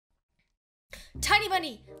Tiny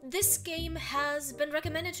Bunny, this game has been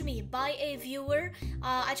recommended to me by a viewer.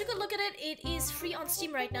 I took a look at it. It is free on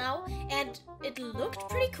Steam right now, and it looked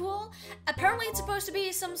pretty cool. Apparently it's supposed to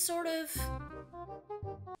be some sort of...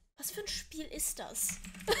 Was für ein Spiel ist das?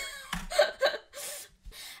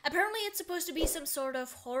 Apparently it's supposed to be some sort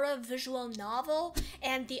of horror visual novel,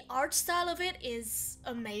 and the art style of it is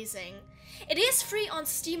amazing. It is free on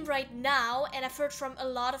Steam right now, and I've heard from a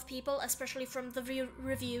lot of people, especially from the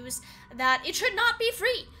reviews, that it should not be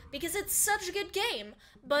free, because it's such a good game.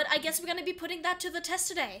 But I guess we're gonna be putting that to the test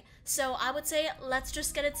today. So I would say, let's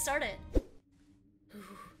just get it started.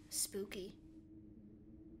 Ooh, spooky.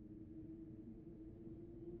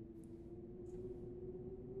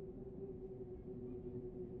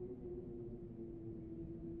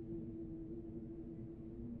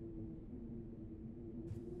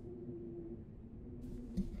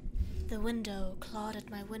 The window clawed at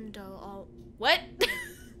my window all... What?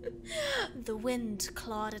 The wind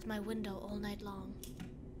clawed at my window all night long.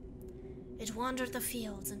 It wandered the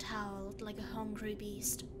fields and howled like a hungry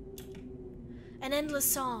beast. An endless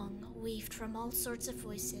song weaved from all sorts of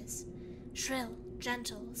voices, shrill,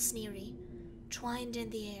 gentle, sneery, twined in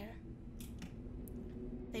the air.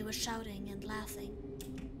 They were shouting and laughing,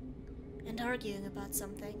 and arguing about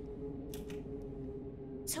something.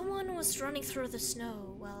 Someone was running through the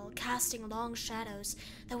snow while casting long shadows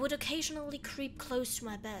that would occasionally creep close to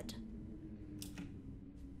my bed.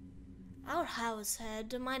 Our house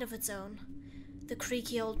had a mind of its own, the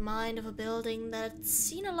creaky old mind of a building that had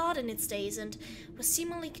seen a lot in its days and was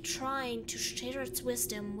seemingly trying to share its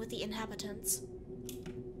wisdom with the inhabitants.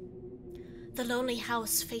 The lonely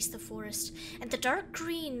house faced the forest, and the dark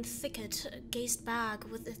green thicket gazed back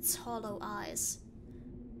with its hollow eyes.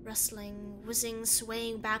 Rustling, whizzing,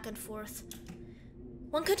 swaying back and forth.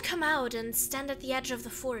 One could come out and stand at the edge of the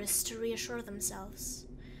forest to reassure themselves.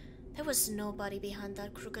 There was nobody behind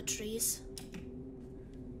that crooked trees.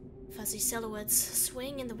 Fuzzy silhouettes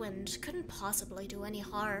swaying in the wind couldn't possibly do any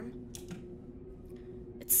harm.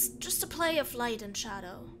 It's just a play of light and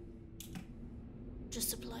shadow.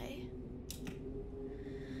 Just a play.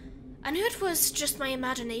 I knew it was just my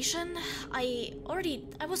imagination. I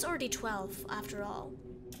was already 12, after all.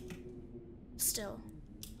 Still.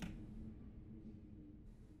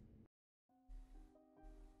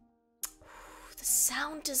 The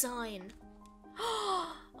sound design.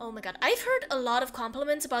 Oh my god. I've heard a lot of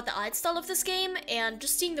compliments about the art style of this game, and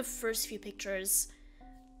just seeing the first few pictures.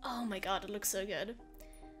 Oh my god, it looks so good.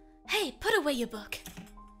 Hey, put away your book.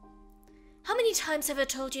 How many times have I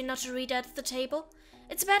told you not to read at the table?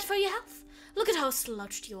 It's bad for your health. Look at how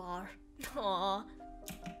slouched you are. Aww.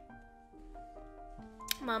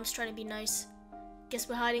 Mom's trying to be nice. Guess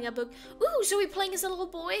we're hiding a book. Ooh, so we're playing as a little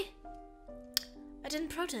boy? I didn't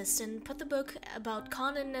protest and put the book about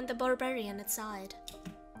Conan and the Barbarian aside.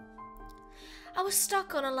 I was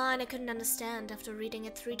stuck on a line I couldn't understand after reading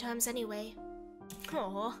it 3 times anyway.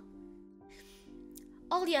 Aww.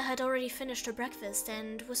 Olya had already finished her breakfast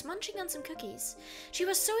and was munching on some cookies. She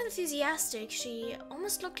was so enthusiastic, she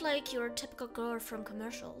almost looked like your typical girl from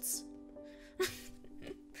commercials.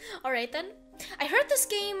 Alright then. I heard this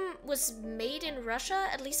game was made in Russia,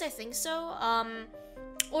 at least I think so.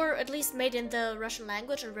 Or at least made in the Russian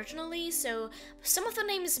language originally, so some of the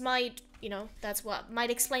names might, you know, that's what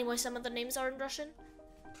might explain why some of the names are in Russian.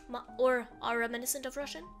 Or are reminiscent of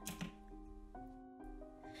Russian.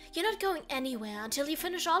 You're not going anywhere until you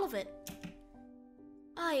finish all of it.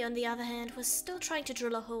 I, on the other hand, was still trying to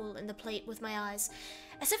drill a hole in the plate with my eyes,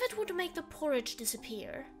 as if it would make the porridge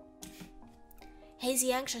disappear.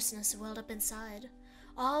 Hazy anxiousness welled up inside,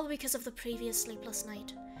 all because of the previous sleepless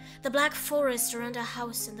night. The black forest around our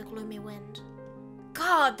house in the gloomy wind.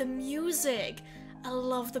 God, the music! I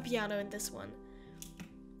love the piano in this one.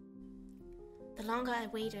 The longer I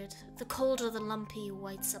waited, the colder the lumpy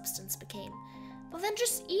white substance became. Well then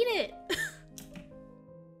just eat it!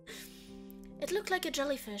 It looked like a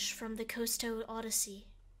jellyfish from the Cousteau Odyssey.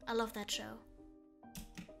 I love that show.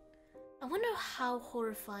 I wonder how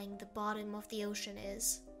horrifying the bottom of the ocean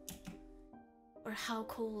is. Or how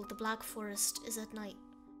cold the Black Forest is at night.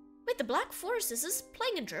 Wait, the Black Forest, is this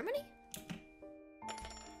playing in Germany?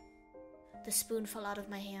 The spoon fell out of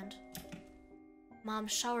my hand. Mom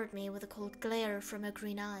showered me with a cold glare from her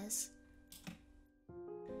green eyes.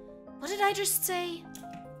 What did I just say?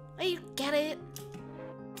 I get it.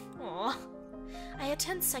 Aww. I had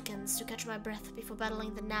 10 seconds to catch my breath before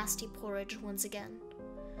battling the nasty porridge once again.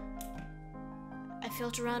 I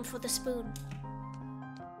felt around for the spoon.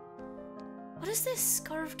 What is this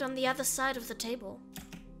carved on the other side of the table?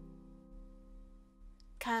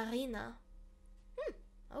 Karina.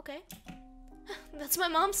 Okay. That's my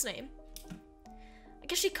mom's name.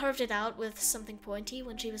 guess she carved it out with something pointy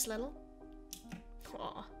when she was little.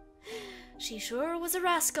 Aw. She sure was a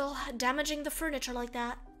rascal, damaging the furniture like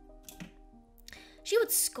that. She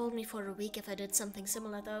would scold me for a week if I did something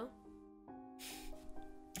similar, though.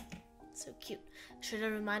 So cute. Should I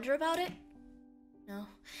remind her about it? No.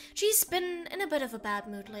 She's been in a bit of a bad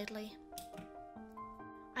mood lately.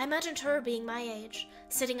 I imagined her being my age,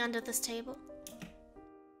 sitting under this table.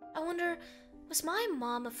 I wonder, was my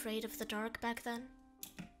mom afraid of the dark back then?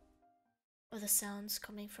 Or the sounds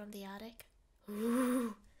coming from the attic?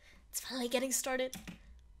 Ooh, it's finally getting started.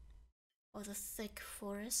 Or the thick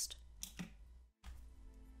forest.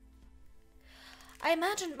 I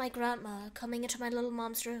imagined my grandma coming into my little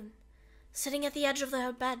mom's room, sitting at the edge of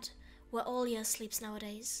her bed where Olya sleeps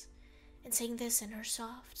nowadays, and saying this in her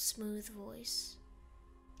soft, smooth voice.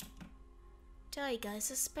 Taiga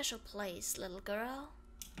is a special place, little girl.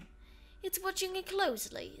 It's watching you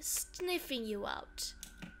closely, sniffing you out,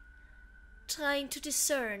 trying to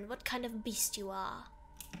discern what kind of beast you are.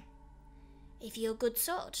 If you're a good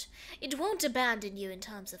sort, it won't abandon you in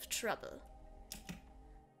times of trouble.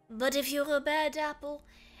 But if you're a bad apple,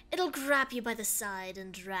 it'll grab you by the side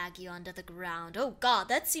and drag you under the ground. Oh god,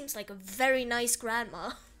 that seems like a very nice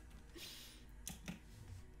grandma.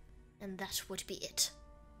 And that would be it.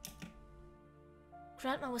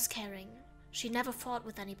 Grandma was caring. She never fought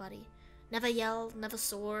with anybody. Never yelled, never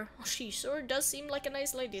swore. She sure does seem like a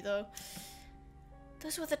nice lady, though.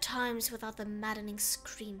 Those were the times without the maddening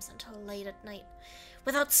screams until late at night,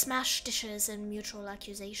 without smashed dishes and mutual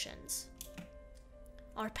accusations.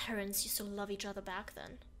 Our parents used to love each other back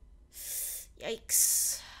then.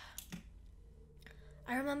 Yikes.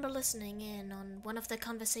 I remember listening in on one of their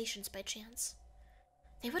conversations by chance.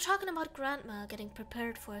 They were talking about Grandma getting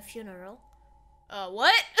prepared for a funeral.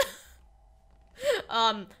 What?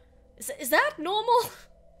 Is that normal?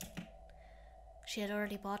 She had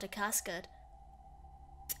already bought a casket.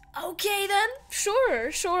 Okay then,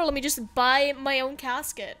 sure, let me just buy my own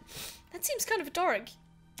casket. That seems kind of dark.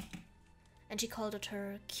 And she called it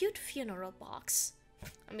her cute funeral box.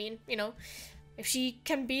 I mean, you know, if she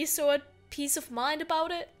can be so at peace of mind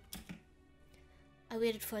about it. I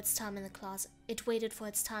waited for its time in the closet. It waited for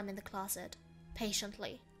its time in the closet,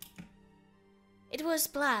 patiently. It was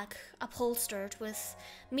black, upholstered, with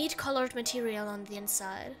meat-colored material on the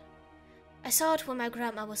inside. I saw it when my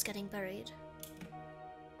grandma was getting buried.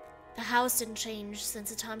 The house didn't change since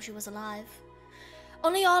the time she was alive.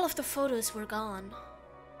 Only all of the photos were gone.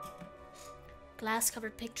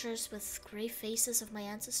 Glass-covered pictures with grey faces of my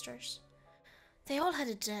ancestors. They all had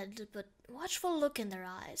a dead but watchful look in their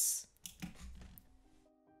eyes.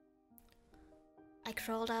 I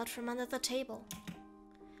crawled out from under the table.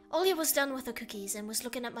 Olya was done with the cookies and was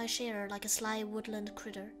looking at my sharer like a sly woodland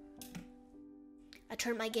critter. I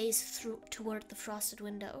turned my gaze toward the frosted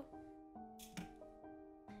window.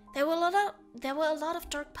 There were a lot of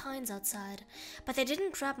dark pines outside, but they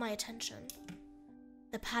didn't grab my attention.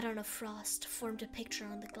 The pattern of frost formed a picture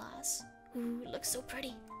on the glass. Ooh, it looks so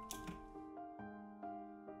pretty.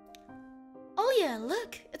 Olya,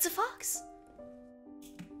 look! It's a fox!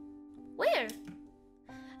 Where?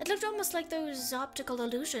 It looked almost like those optical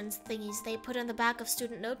illusions thingies they put on the back of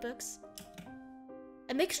student notebooks.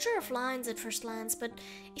 A mixture of lines at first glance, but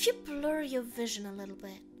if you blur your vision a little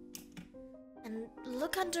bit and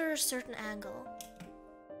look under a certain angle.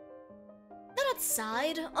 Not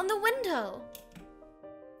outside, on the window!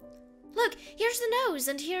 Look, here's the nose,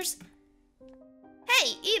 and here's...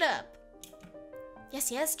 Hey, eat up!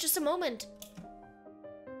 Yes, just a moment.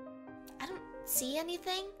 I don't see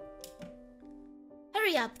anything.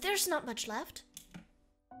 Hurry up, there's not much left.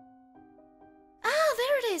 Ah,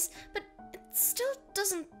 there it is, but it still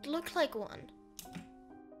doesn't look like one.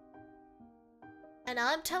 And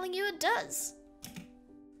I'm telling you it does.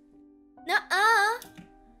 Nuh-uh!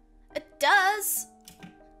 It does!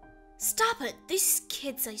 Stop it! These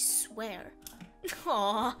kids, I swear.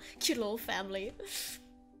 Aw, cute little family.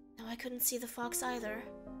 No, I couldn't see the fox either.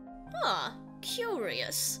 Ah,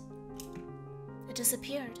 curious. It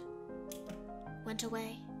disappeared. Went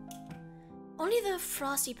away. Only the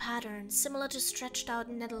frosty pattern, similar to stretched out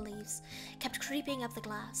nettle leaves, kept creeping up the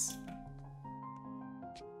glass.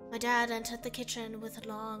 My dad entered the kitchen with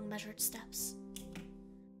long, measured steps.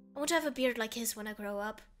 I want to have a beard like his when I grow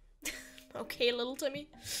up. Okay, little Timmy.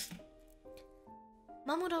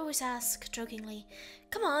 Mom would always ask, jokingly,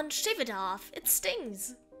 "Come on, shave it off. It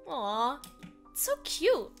stings." Aw, it's so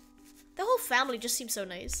cute. The whole family just seems so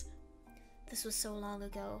nice. This was so long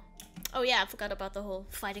ago. Oh yeah, I forgot about the whole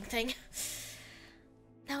fighting thing.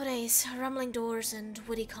 Nowadays, rumbling doors and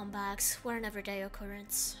witty comebacks were an everyday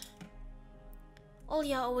occurrence.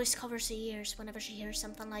 Olya always covers her ears whenever she hears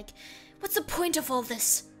something like, "What's the point of all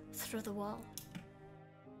this?" through the wall.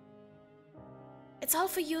 "It's all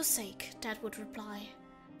for your sake," Dad would reply.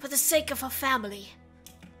 "For the sake of our family."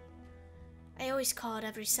 I always caught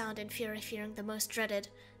every sound in fear of hearing the most dreaded,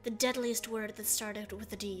 the deadliest word that started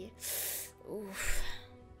with a D. Oof.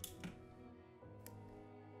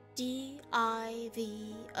 D-I-V-O.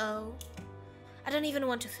 I don't even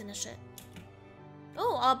want to finish it.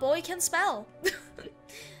 Oh, our boy can spell.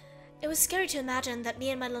 It was scary to imagine that me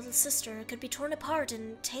and my little sister could be torn apart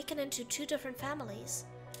and taken into two different families.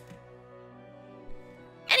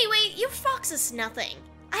 Anyway, your fox is nothing.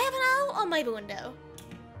 I have an owl on my window.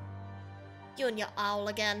 You and your owl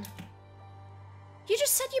again. You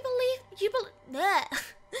just said you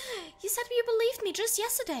You said you believed me just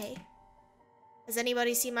yesterday. Has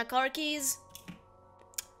anybody seen my car keys?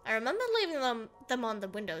 I remember leaving them on the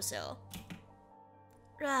windowsill.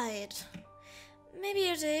 Right. Maybe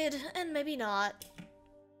you did, and maybe not.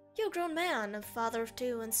 You're a grown man, a father of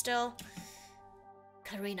two, and still...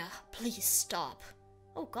 Karina, please stop.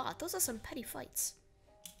 Oh god, those are some petty fights.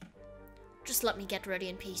 Just let me get ready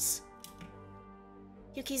in peace.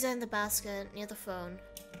 Your keys are in the basket near the phone.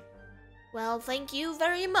 Well, thank you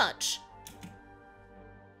very much.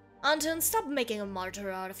 Anton, stop making a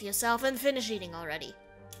martyr out of yourself and finish eating already.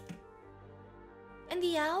 And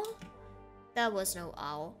the owl? That was no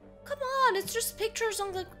owl. Come on, it's just pictures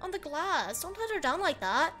on the glass. Don't let her down like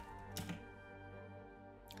that.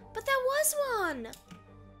 But there was one.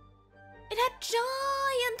 It had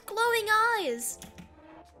giant glowing eyes.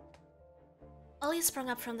 Olya sprung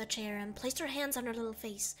up from the chair and placed her hands on her little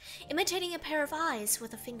face, imitating a pair of eyes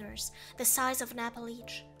with her fingers, the size of an apple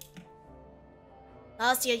each.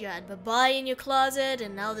 Last year you had bye-bye in your closet,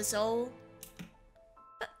 and now this owl.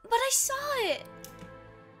 But I saw it!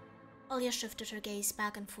 Olya shifted her gaze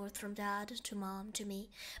back and forth from Dad to Mom to me,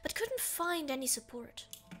 but couldn't find any support.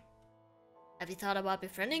 Have you thought about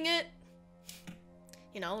befriending it?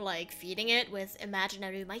 You know, like feeding it with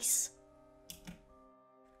imaginary mice?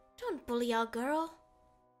 Don't bully our girl.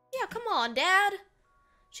 Yeah, come on, Dad.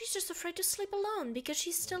 She's just afraid to sleep alone because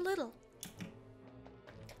she's still little.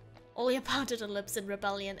 Olya pouted her lips in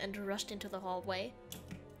rebellion and rushed into the hallway.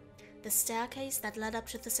 The staircase that led up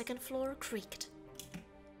to the second floor creaked.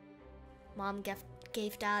 Mom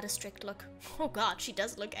gave Dad a strict look. Oh god, she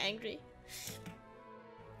does look angry.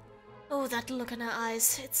 Oh, that look in her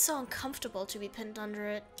eyes. It's so uncomfortable to be pinned under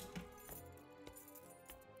it.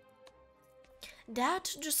 Dad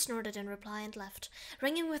just snorted in reply and left,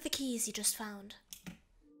 ringing with the keys he just found.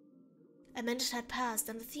 A minute had passed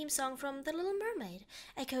and the theme song from The Little Mermaid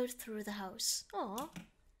echoed through the house. Aww.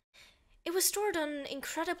 It was stored on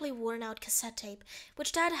incredibly worn-out cassette tape,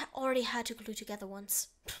 which Dad already had to glue together once.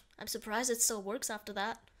 I'm surprised it still works after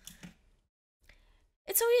that.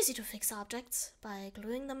 It's so easy to fix objects, by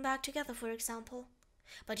gluing them back together, for example.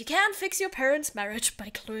 But you can't fix your parents' marriage by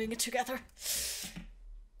gluing it together.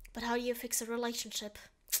 But how do you fix a relationship?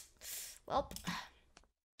 Well,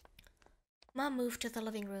 Mom moved to the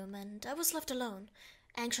living room and I was left alone,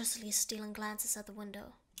 anxiously stealing glances at the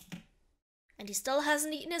window. And he still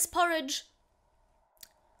hasn't eaten his porridge.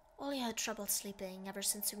 Olya had trouble sleeping ever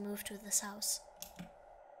since we moved to this house.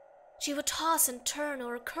 She would toss and turn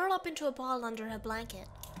or curl up into a ball under her blanket.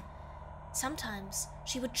 Sometimes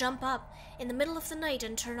she would jump up in the middle of the night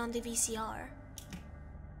and turn on the VCR.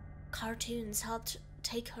 Cartoons helped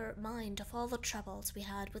take her mind off all the troubles we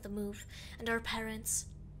had with the move and our parents.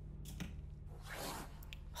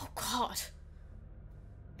 Oh god.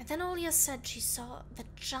 And then Olya said she saw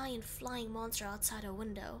that giant flying monster outside her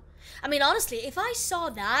window. I mean, honestly, if I saw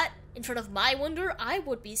that in front of my window, I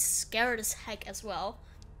would be scared as heck as well.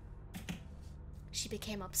 She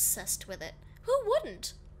became obsessed with it. Who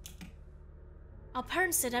wouldn't? Our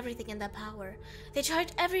parents did everything in their power. They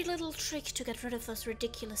tried every little trick to get rid of those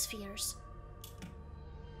ridiculous fears.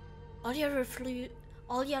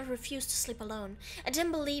 Olya refused to sleep alone and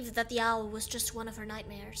didn't believe that the owl was just one of her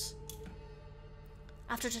nightmares.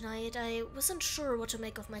 After tonight, I wasn't sure what to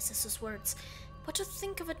make of my sister's words, what to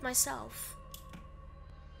think of it myself.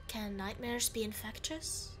 Can nightmares be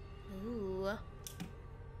infectious? Ooh.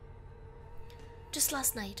 Just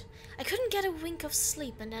last night, I couldn't get a wink of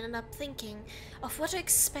sleep and ended up thinking of what to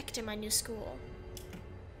expect in my new school.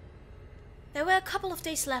 There were a couple of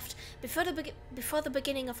days left before the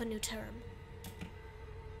beginning of a new term.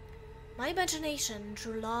 My imagination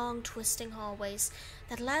drew long, twisting hallways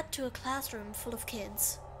that led to a classroom full of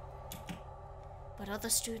kids. But other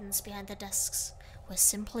students behind the desks were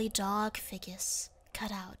simply dark figures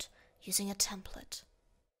cut out using a template.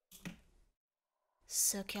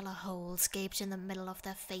 Circular holes gaped in the middle of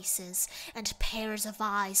their faces, and pairs of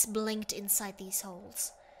eyes blinked inside these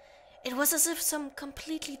holes. It was as if some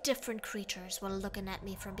completely different creatures were looking at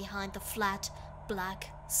me from behind the flat, black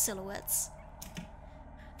silhouettes.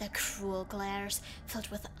 Their cruel glares, filled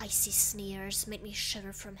with icy sneers, made me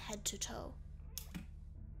shiver from head to toe.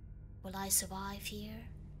 Will I survive here?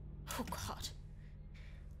 Oh God.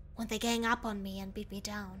 When they gang up on me and beat me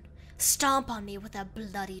down, stomp on me with their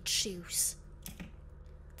bloodied shoes.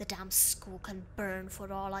 The damn school can burn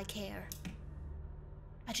for all I care.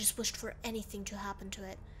 I just wished for anything to happen to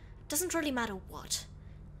it. Doesn't really matter what.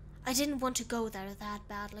 I didn't want to go there that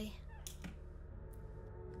badly.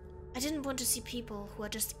 I didn't want to see people who are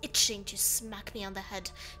just itching to smack me on the head,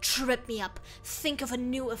 trip me up, think of a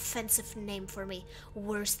new offensive name for me,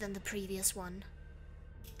 worse than the previous one.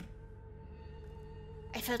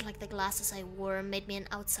 I felt like the glasses I wore made me an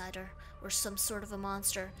outsider, or some sort of a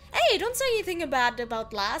monster. Hey, don't say anything bad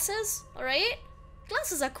about glasses, alright?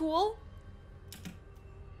 Glasses are cool.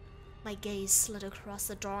 My gaze slid across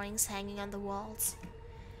the drawings hanging on the walls.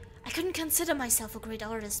 I couldn't consider myself a great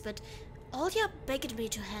artist, but Olya begged me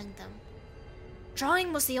to hang them.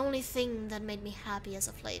 Drawing was the only thing that made me happy as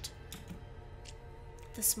of late.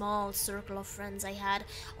 The small circle of friends I had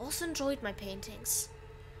also enjoyed my paintings,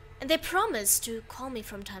 and they promised to call me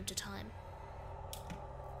from time to time.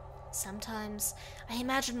 Sometimes I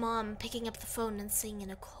imagine Mom picking up the phone and saying in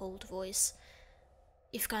a cold voice,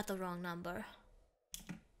 "You've got the wrong number."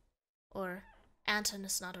 Or, "Anton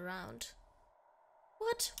is not around."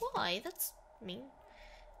 What? Why? That's mean.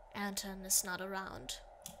 Anton is not around.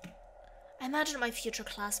 I imagine my future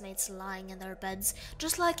classmates lying in their beds,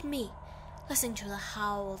 just like me, listening to the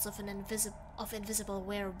howls of invisible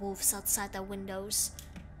werewolves outside their windows.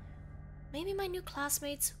 Maybe my new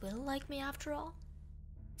classmates will like me after all.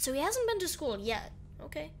 So he hasn't been to school yet,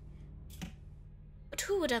 okay. But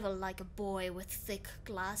who would ever like a boy with thick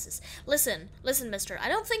glasses? Listen, mister, I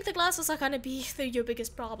don't think the glasses are gonna be your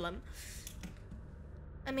biggest problem.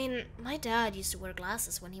 I mean, my dad used to wear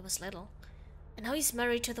glasses when he was little. And now he's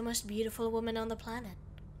married to the most beautiful woman on the planet,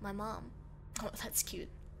 my mom. Oh, that's cute.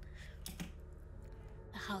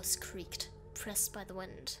 The house creaked, pressed by the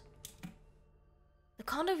wind. The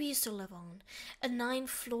condo we used to live on, a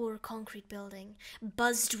 9-floor concrete building,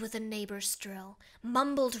 buzzed with a neighbor's drill,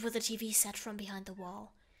 mumbled with a TV set from behind the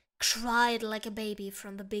wall, cried like a baby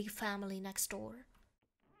from the big family next door.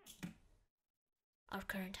 Our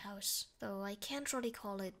current house, though I can't really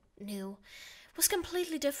call it new, was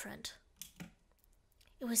completely different.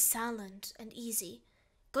 It was silent and easy,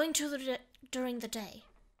 going during the day.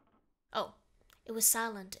 Oh, it was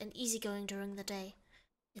silent and easygoing during the day.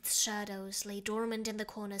 Its shadows lay dormant in the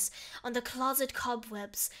corners, on the closet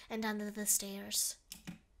cobwebs, and under the stairs.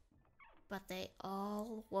 But they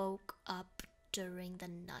all woke up during the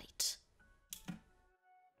night.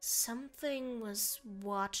 Something was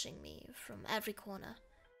watching me from every corner,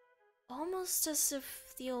 almost as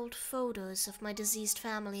if the old photos of my deceased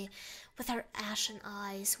family with their ashen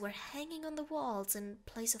eyes were hanging on the walls in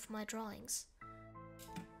place of my drawings.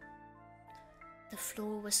 The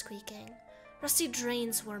floor was squeaking. Rusty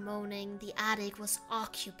drains were moaning, the attic was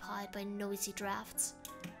occupied by noisy drafts.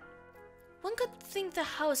 One could think the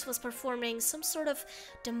house was performing some sort of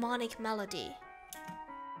demonic melody.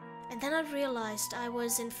 And then I realized I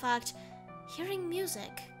was, in fact, hearing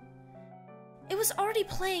music. It was already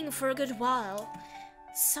playing for a good while.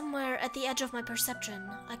 Somewhere at the edge of my perception,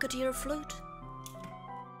 I could hear a flute.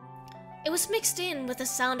 It was mixed in with the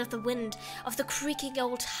sound of the wind, of the creaking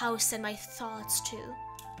old house, and my thoughts too.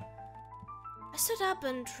 I stood up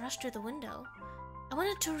and rushed to the window. I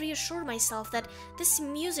wanted to reassure myself that this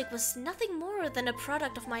music was nothing more than a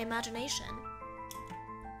product of my imagination.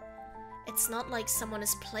 It's not like someone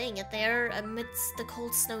is playing it there amidst the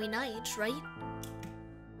cold, snowy night, right?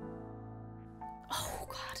 Oh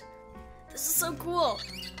God, this is so cool!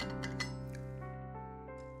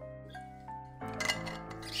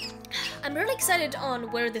 I'm really excited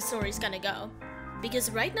on where this story is gonna go, because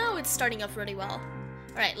right now it's starting off really well.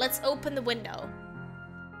 Alright, let's open the window.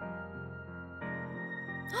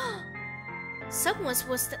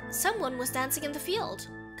 Someone was dancing in the field.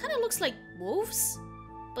 Kinda looks like wolves,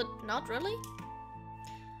 but not really.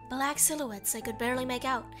 Black silhouettes I could barely make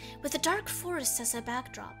out, with the dark forest as a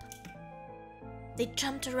backdrop. They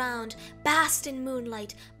jumped around, basked in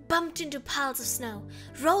moonlight, bumped into piles of snow,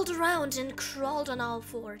 rolled around and crawled on all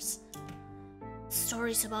fours.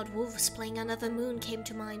 Stories about wolves playing under the moon came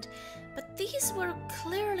to mind, but these were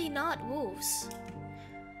clearly not wolves.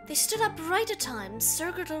 They stood up right at times,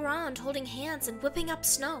 circled around holding hands and whipping up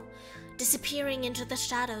snow, disappearing into the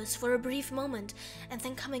shadows for a brief moment and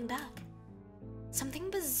then coming back.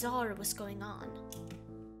 Something bizarre was going on.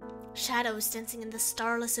 Shadows dancing in the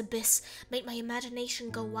starless abyss made my imagination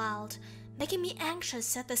go wild, making me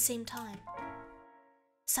anxious at the same time.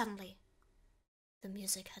 Suddenly, the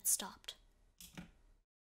music had stopped.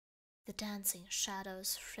 The dancing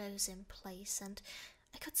shadows froze in place, and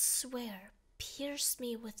I could swear pierced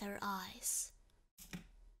me with their eyes.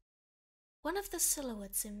 One of the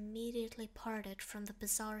silhouettes immediately parted from the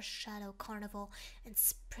bizarre shadow carnival and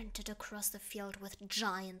sprinted across the field with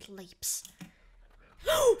giant leaps.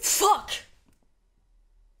 Oh, fuck!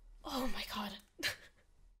 Oh my god.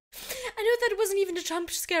 I know that wasn't even a jump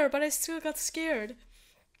scare, but I still got scared.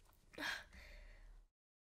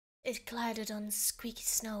 It glided on squeaky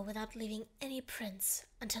snow without leaving any prints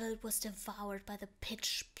until it was devoured by the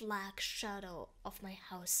pitch-black shadow of my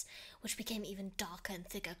house, which became even darker and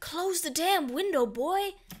thicker. Close the damn window,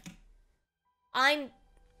 boy! I'm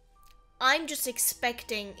just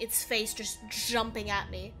expecting its face just jumping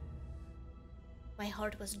at me. My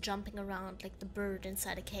heart was jumping around like the bird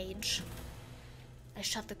inside a cage. I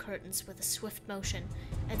shut the curtains with a swift motion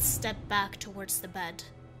and stepped back towards the bed.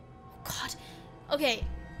 Oh god. Okay.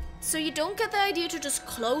 So you don't get the idea to just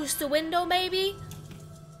close the window, maybe?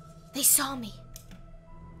 They saw me.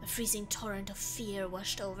 A freezing torrent of fear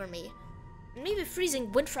washed over me. Maybe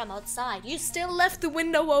freezing wind from outside. You still left the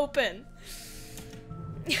window open.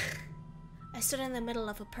 I stood in the middle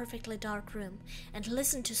of a perfectly dark room and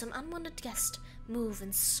listened to some unwanted guest move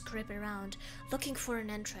and scrape around, looking for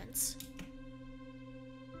an entrance.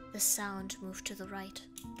 The sound moved to the right,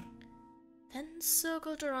 then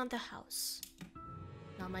circled around the house.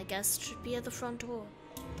 Now my guest should be at the front door.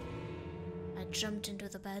 I jumped into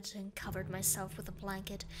the bed and covered myself with a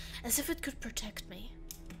blanket as if it could protect me.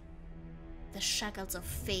 The shackles of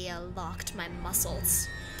fear locked my muscles.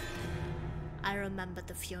 I remembered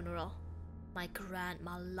the funeral. My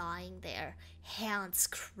grandma lying there, hands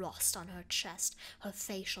crossed on her chest, her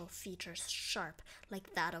facial features sharp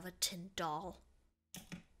like that of a tin doll.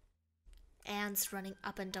 Ants running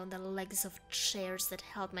up and down the legs of chairs that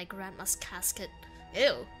held my grandma's casket.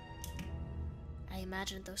 Ew! I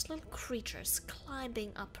imagined those little creatures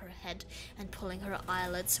climbing up her head and pulling her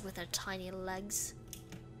eyelids with their tiny legs.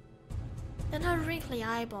 Then her wrinkly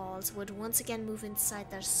eyeballs would once again move inside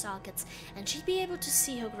their sockets and she'd be able to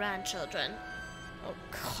see her grandchildren. Oh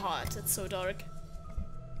god, it's so dark.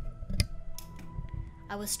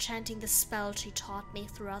 I was chanting the spell she taught me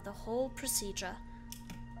throughout the whole procedure.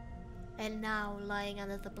 And now, lying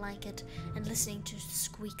under the blanket and listening to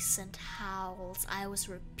squeaks and howls, I was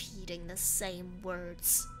repeating the same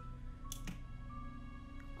words.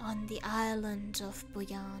 On the island of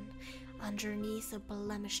Boyan, underneath a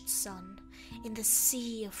blemished sun, in the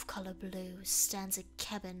sea of color blue, stands a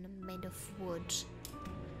cabin made of wood.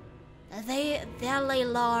 There lay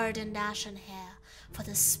lard and ashen hair, for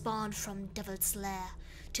the spawn from devil's lair,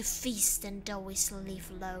 to feast and always leave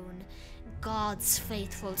alone, God's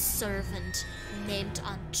faithful servant named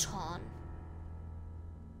Anton.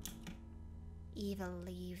 Evil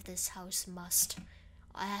leave this house must,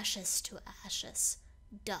 ashes to ashes,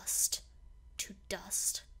 dust to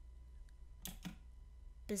dust.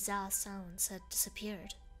 Bizarre sounds had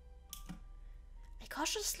disappeared. I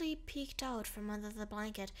cautiously peeked out from under the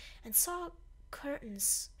blanket and saw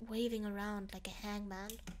curtains waving around like a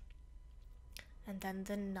hangman. And then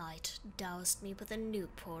the night doused me with a new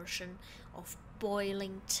portion of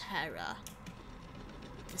boiling terror.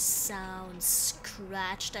 The sound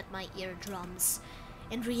scratched at my eardrums.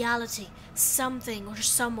 In reality, something or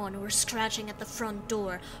someone were scratching at the front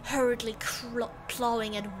door, hurriedly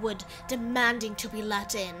clawing at wood, demanding to be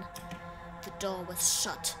let in. The door was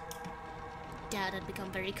shut. Dad had become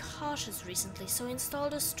very cautious recently, so he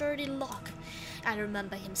installed a sturdy lock. I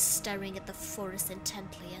remember him staring at the forest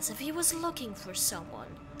intently, as if he was looking for someone.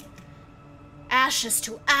 Ashes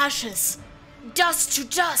to ashes! Dust to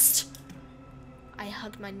dust! I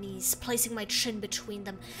hugged my knees, placing my chin between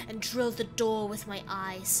them, and drilled the door with my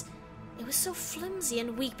eyes. It was so flimsy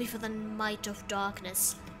and weak before the might of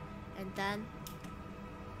darkness. And then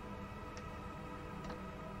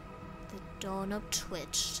the doorknob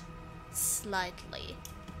twitched slightly.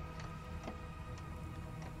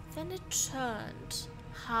 Then it turned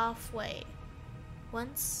halfway,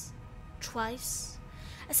 once, twice,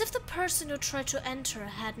 as if the person who tried to enter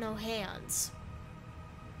had no hands.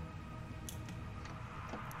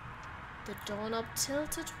 The doorknob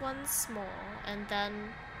tilted once more and then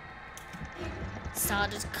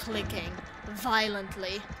started clicking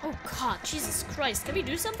violently. Oh god, Jesus Christ, can we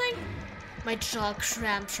do something? My jaw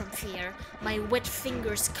cramped from fear. My wet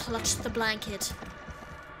fingers clutched the blanket.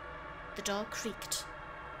 The door creaked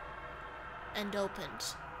and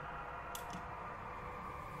opened.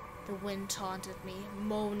 The wind taunted me,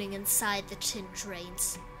 moaning inside the tin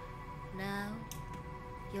drains. Now,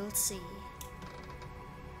 you'll see.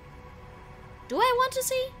 Do I want to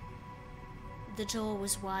see? The door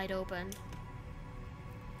was wide open.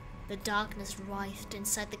 The darkness writhed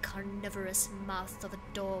inside the carnivorous mouth of a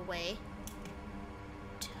doorway.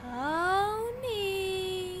 Tony!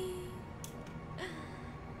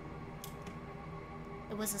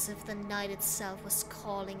 It was as if the night itself was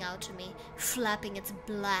calling out to me, flapping its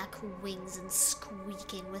black wings and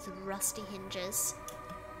squeaking with rusty hinges.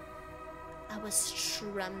 I was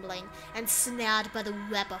trembling and snared by the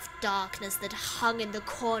web of darkness that hung in the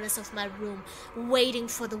corners of my room, waiting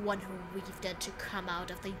for the one who weaved it to come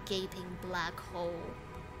out of the gaping black hole.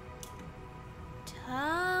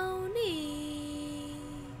 Tony.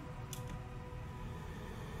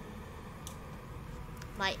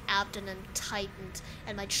 My abdomen tightened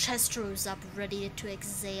and my chest rose up, ready to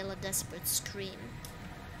exhale a desperate scream.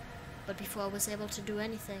 But before I was able to do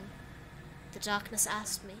anything, the darkness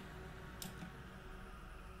asked me,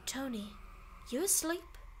 Tony, you asleep?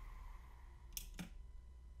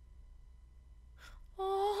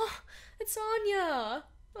 Oh, it's Anya!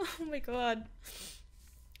 Oh my god.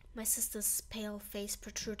 My sister's pale face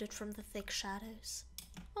protruded from the thick shadows.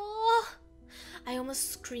 Oh! I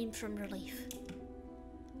almost screamed from relief.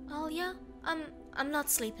 Olya, I'm not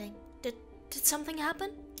sleeping. Did something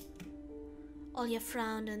happen? Olya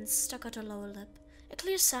frowned and stuck out her lower lip, a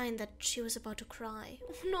clear sign that she was about to cry.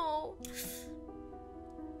 Oh no!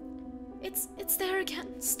 It's there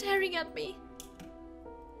again, staring at me.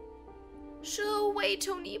 Shoo away,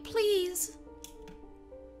 Tony, please.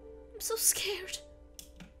 I'm so scared.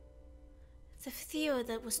 The fear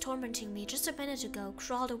that was tormenting me just a minute ago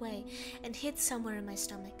crawled away and hid somewhere in my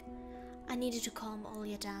stomach. I needed to calm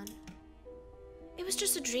Olya down. It was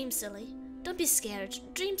just a dream, silly. Don't be scared.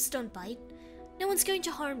 Dreams don't bite. No one's going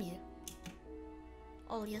to harm you.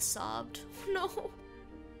 Olya sobbed. No.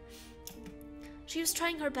 She was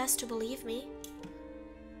trying her best to believe me.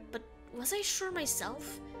 But was I sure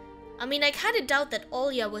myself? I mean, I kinda doubt that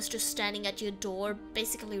Olya was just standing at your door,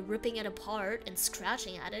 basically ripping it apart and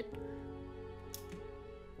scratching at it.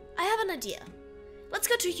 I have an idea. Let's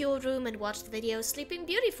go to your room and watch the video Sleeping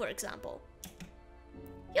Beauty, for example.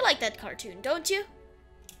 You like that cartoon, don't you?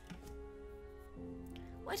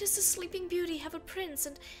 Why does the Sleeping Beauty have a prince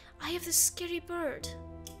and I have this scary bird?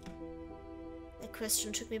 The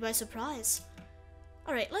question took me by surprise.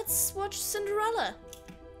 Alright, let's watch Cinderella.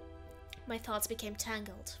 My thoughts became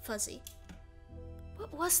tangled, fuzzy.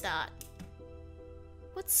 What was that?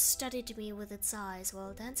 What studied me with its eyes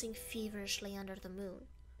while dancing feverishly under the moon?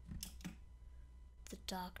 The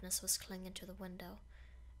darkness was clinging to the window,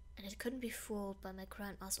 and it couldn't be fooled by my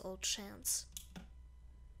grandma's old chants.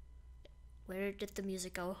 Where did the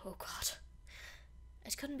music go? Oh god.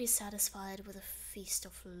 It couldn't be satisfied with a feast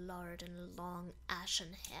of lard and long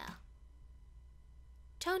ashen hair.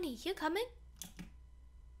 Tony, you coming?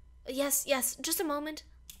 Yes, just a moment.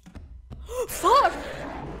 Fuck!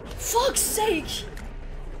 Fuck's sake!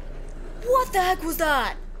 What the heck was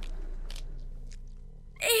that?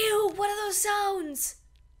 Ew, what are those sounds?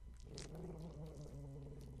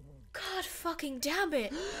 God fucking damn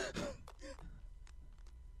it.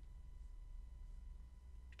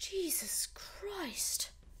 Jesus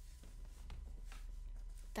Christ.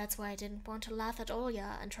 That's why I didn't want to laugh at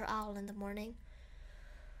Olya and her owl in the morning.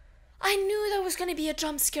 I knew there was gonna be a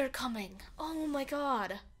jump scare coming. Oh my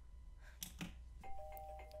god.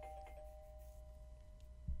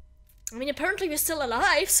 I mean, apparently we're still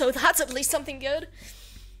alive, so that's at least something good.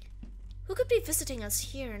 Who could be visiting us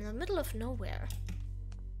here in the middle of nowhere?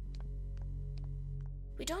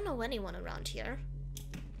 We don't know anyone around here.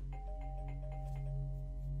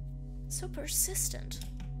 So persistent.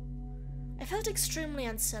 I felt extremely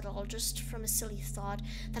unsettled just from a silly thought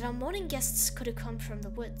that our morning guests could have come from the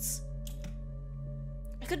woods.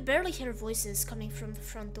 I could barely hear voices coming from the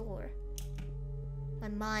front door. My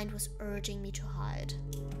mind was urging me to hide.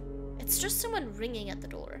 It's just someone ringing at the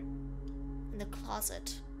door. In the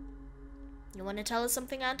closet. You want to tell us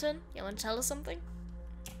something, Anton? You want to tell us something?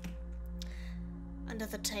 Under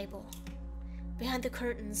the table. Behind the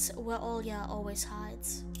curtains, where Olya always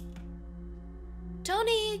hides.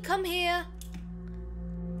 Tony, come here!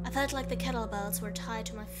 I felt like the kettlebells were tied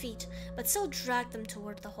to my feet, but still dragged them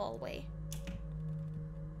toward the hallway.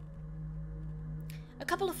 A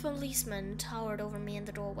couple of policemen towered over me in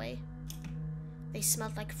the doorway. They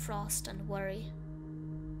smelled like frost and worry.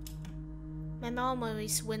 My mom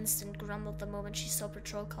always winced and grumbled the moment she saw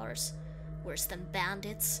patrol cars. Worse than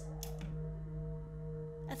bandits.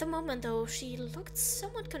 At the moment, though, she looked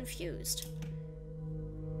somewhat confused.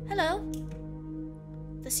 Hello?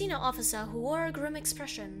 The senior officer, who wore a grim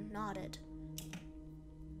expression, nodded.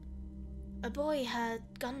 A boy had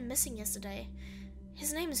gone missing yesterday.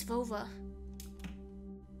 His name is Vova.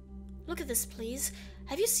 Look at this, please.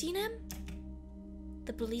 Have you seen him?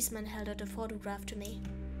 The policeman held out a photograph to me.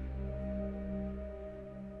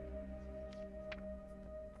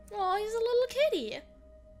 Oh, he's a little kitty.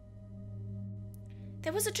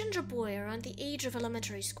 There was a ginger boy around the age of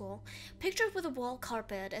elementary school, pictured with a wall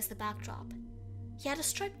carpet as the backdrop. He had a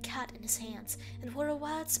striped cat in his hands and wore a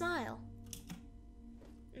wild smile.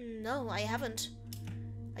 No, I haven't.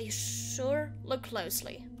 Are you sure? Look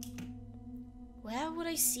closely. Where would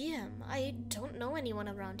I see him? I don't know anyone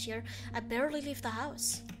around here. I barely leave the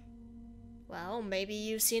house. Well, maybe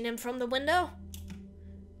you've seen him from the window?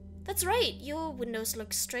 That's right. Your windows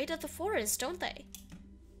look straight at the forest, don't they?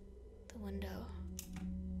 The window.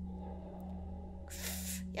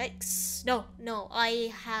 Yikes. No,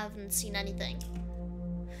 I haven't seen anything.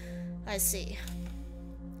 I see.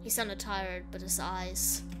 He sounded tired, but his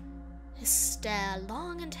eyes, his stare,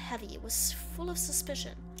 long and heavy, was full of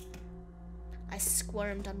suspicion. I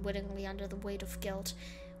squirmed unwittingly under the weight of guilt,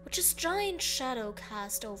 which his giant shadow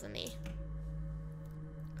cast over me.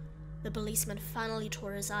 The policeman finally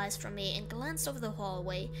tore his eyes from me and glanced over the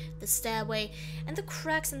hallway, the stairway, and the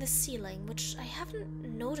cracks in the ceiling, which I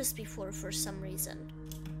haven't noticed before for some reason.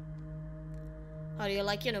 How do you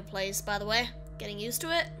like your new place, by the way? Getting used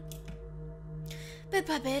to it? Bit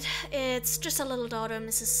by bit. It's just a little daughter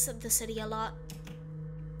misses the city a lot.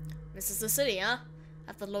 Misses the city, huh?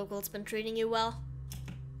 Have the locals been treating you well?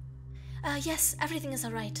 Yes, everything is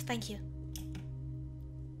alright, thank you.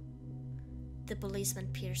 The policeman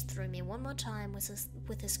pierced through me one more time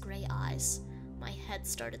with his grey eyes. My head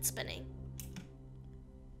started spinning.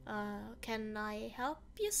 Can I help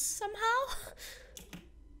you somehow?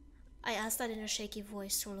 I asked that in a shaky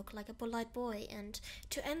voice to look like a polite boy and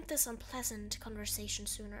to end this unpleasant conversation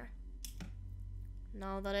sooner.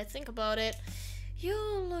 Now that I think about it, you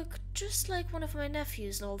look just like one of my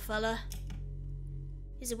nephews, little fella.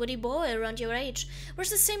 He's a witty boy around your age, wears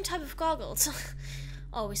the same type of goggles.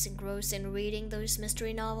 Always engrossed in reading those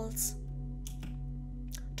mystery novels.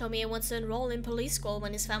 Told me he wants to enroll in police school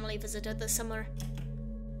when his family visited this summer.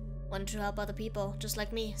 Wanted to help other people, just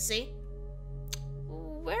like me, see?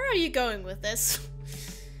 Where are you going with this?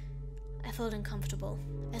 I felt uncomfortable,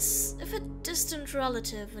 as if a distant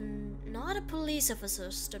relative and not a police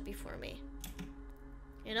officer stood before me.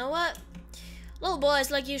 You know what? Little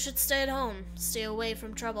boys like you should stay at home, stay away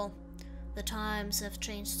from trouble. The times have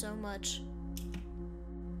changed so much.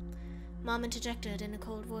 Mom interjected in a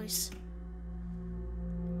cold voice.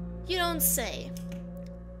 You don't say.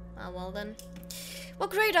 Ah, well then.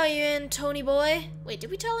 What grade are you in, Tony boy? Wait,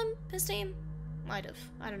 did we tell him his name? Might have.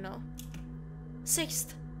 I don't know.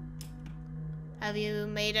 6th. Have you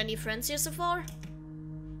made any friends here so far?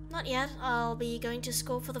 Not yet. I'll be going to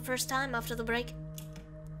school for the first time after the break.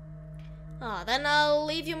 Ah, then I'll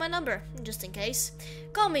leave you my number, just in case.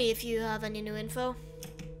 Call me if you have any new info.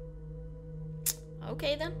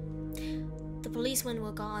 Okay then. The policemen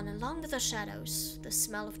were gone, along with the shadows, the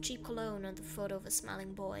smell of cheap cologne, and the photo of a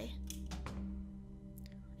smiling boy.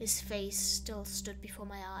 His face still stood before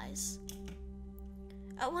my eyes.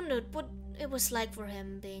 I wondered what it was like for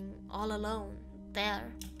him being all alone,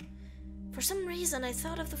 there. For some reason I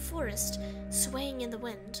thought of the forest, swaying in the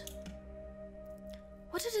wind.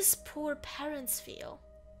 What did his poor parents feel?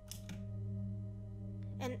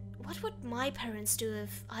 And what would my parents do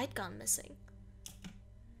if I'd gone missing?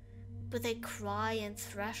 Would they cry and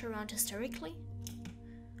thrash around hysterically?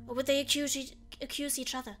 Or would they accuse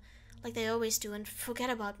each other, like they always do, and forget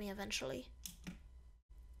about me eventually?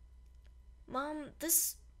 Mom,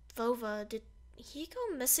 this Vova, did he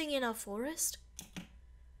go missing in our forest?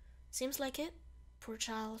 Seems like it. Poor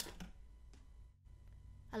child.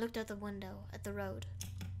 I looked out the window at the road.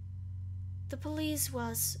 The police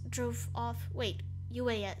drove off. Wait,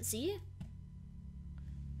 UAZ?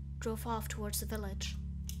 Drove off towards the village.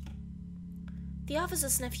 The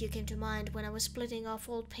officer's nephew came to mind when I was splitting off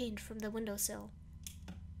old paint from the windowsill.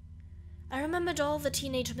 I remembered all the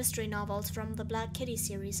teenage mystery novels from the Black Kitty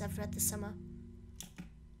series I've read this summer.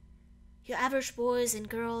 Your average boys and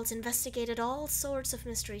girls investigated all sorts of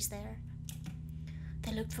mysteries there.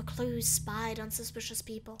 They looked for clues, spied on suspicious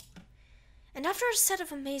people. And after a set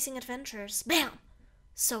of amazing adventures, bam!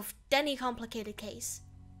 Solved any complicated case.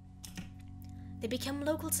 They became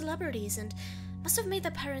local celebrities and must have made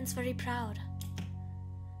their parents very proud.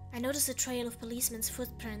 I noticed a trail of policemen's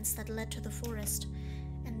footprints that led to the forest,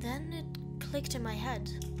 and then it clicked in my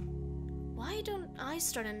head. Why don't I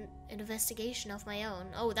start an investigation of my own?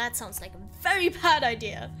 Oh, that sounds like a very bad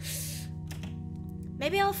idea.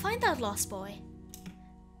 Maybe I'll find that lost boy.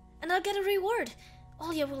 And I'll get a reward.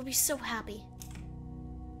 Olya will be so happy.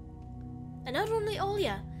 And not only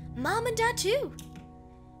Olya, Mom and Dad too.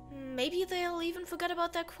 Maybe they'll even forget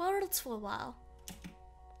about their quarrels for a while.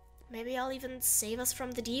 Maybe I'll even save us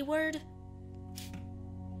from the D word.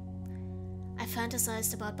 I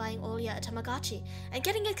fantasized about buying Olya a Tamagotchi and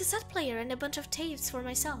getting a cassette player and a bunch of tapes for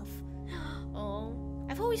myself. Oh,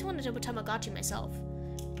 I've always wanted a Tamagotchi myself.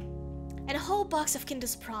 And a whole box of Kinder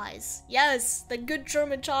Surprise. Yes, the good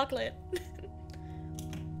German chocolate.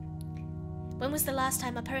 When was the last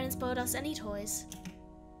time my parents bought us any toys?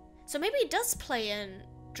 So maybe it does play in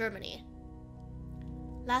Germany.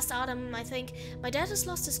 Last autumn, I think, my dad has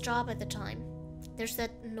lost his job at the time. There's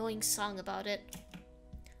that annoying song about it.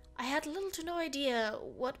 I had little to no idea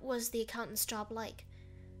what was the accountant's job like.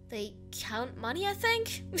 They count money, I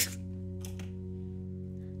think?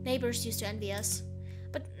 Neighbors used to envy us.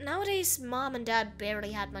 But nowadays, Mom and Dad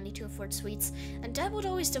barely had money to afford sweets, and Dad would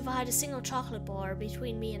always divide a single chocolate bar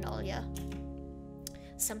between me and Olya.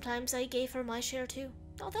 Sometimes I gave her my share too.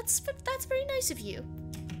 Oh, that's very nice of you.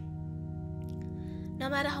 No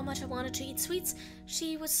matter how much I wanted to eat sweets,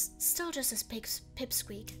 she was still just as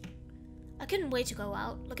pipsqueak. I couldn't wait to go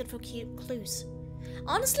out, looking for cute clues.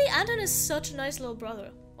 Honestly, Anton is such a nice little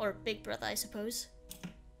brother. Or big brother, I suppose.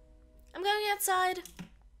 I'm going outside.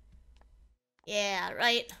 Yeah,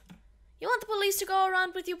 right. You want the police to go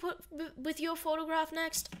around with your photograph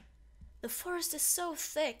next? The forest is so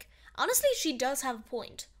thick. Honestly, she does have a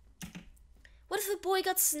point. What if the boy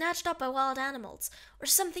got snatched up by wild animals? Or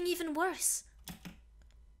something even worse?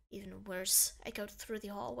 Even worse, I go through the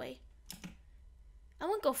hallway. I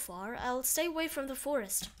won't go far. I'll stay away from the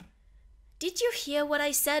forest. Did you hear what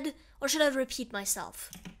I said? Or should I repeat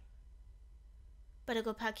myself? Better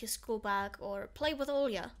go pack your school bag or play with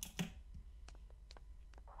Olya.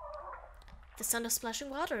 The sound of splashing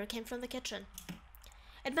water came from the kitchen.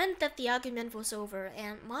 It meant that the argument was over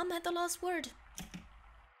and Mom had the last word.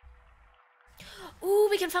 Ooh,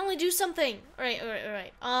 we can finally do something. Alright.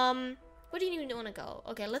 Where do you want to go?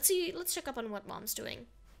 Okay, let's check up on what Mom's doing.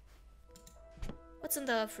 What's in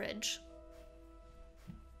the fridge?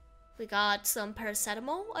 We got some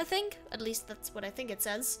paracetamol, I think. At least that's what I think it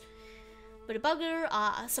says. But a bugger,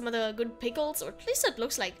 some of the good pickles, or at least it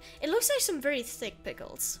looks like some very thick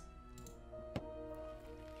pickles.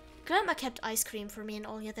 Grandma kept ice cream for me and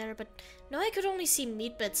Olya there, but now I could only see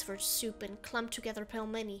meat bits for soup and clumped together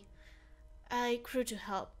pelmeni. I grew to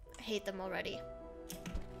hate them already.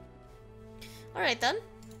 Alright then.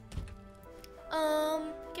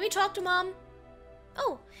 Can we talk to Mom?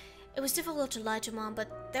 Oh, it was difficult to lie to Mom,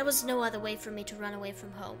 but there was no other way for me to run away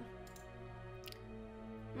from home.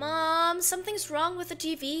 Mom, something's wrong with the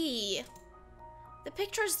TV. The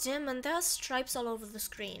picture is dim and there are stripes all over the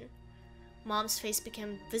screen. Mom's face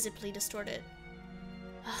became visibly distorted.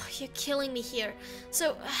 Oh, you're killing me here.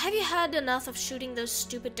 So, have you had enough of shooting those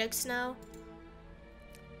stupid ducks now?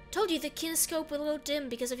 Told you the kinescope will go dim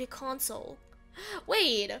because of your console.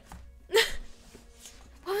 Wait!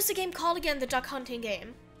 What was the game called again, the duck hunting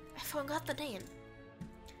game? I forgot the name.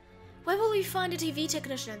 Where will we find a TV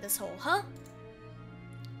technician in this hole, huh?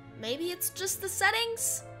 Maybe it's just the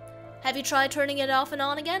settings? Have you tried turning it off and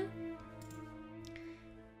on again?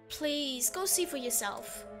 Please, go see for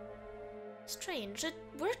yourself. Strange, it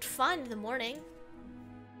worked fine in the morning.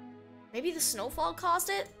 Maybe the snowfall caused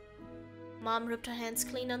it? Mom rubbed her hands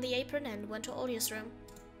clean on the apron and went to Olya's room.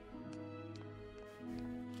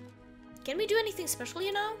 Can we do anything special,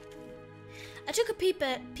 you know? I took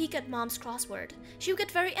a peek at Mom's crossword. She would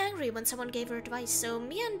get very angry when someone gave her advice, so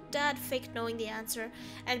me and Dad faked knowing the answer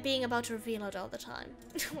and being about to reveal it all the time.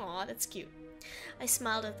 Aw, that's cute. I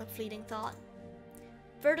smiled at the fleeting thought.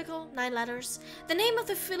 Vertical, 9 letters. The name of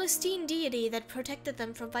the Philistine deity that protected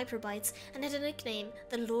them from viper bites and had a nickname,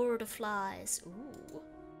 the Lord of Flies. Ooh.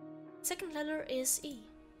 Second letter is E.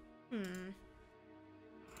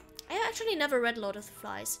 I actually never read Lord of the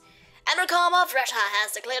Flies. Enricom of Russia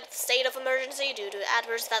has declared the state of emergency due to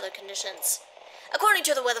adverse weather conditions. According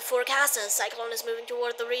to the weather forecast, a cyclone is moving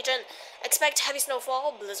toward the region. Expect heavy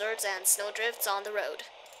snowfall, blizzards, and snowdrifts on the road.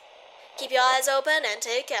 Keep your eyes open and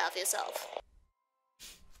take care of yourself.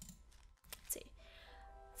 Let's see.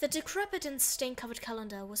 The decrepit and stain-covered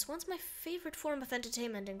calendar was once my favorite form of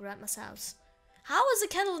entertainment in Grandma's house. How is a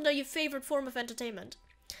calendar your favorite form of entertainment?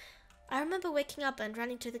 I remember waking up and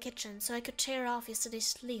running to the kitchen so I could tear off yesterday's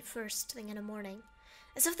sleep first thing in the morning,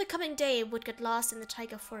 as if the coming day would get lost in the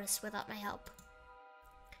taiga forest without my help.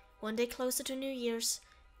 One day closer to New Year's,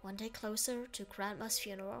 one day closer to Grandma's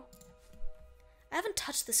funeral. I haven't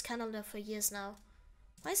touched this calendar for years now.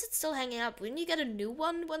 Why is it still hanging up? Wouldn't you get a new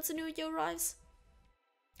one once the new year arrives?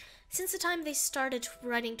 Since the time they started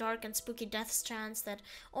writing dark and spooky death chants that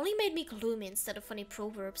only made me gloomy instead of funny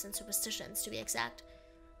proverbs and superstitions, to be exact.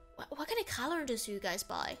 What kind of calendars do you guys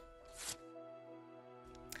buy?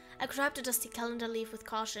 I grabbed a dusty calendar leaf with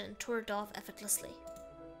caution and tore it off effortlessly.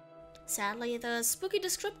 Sadly, the spooky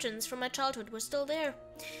descriptions from my childhood were still there.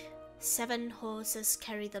 7 horses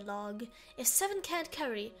carry the log. If 7 can't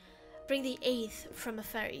carry, bring the 8th from a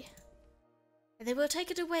ferry. They will take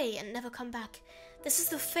it away and never come back. This is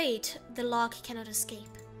the fate the log cannot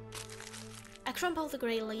escape. I crumpled the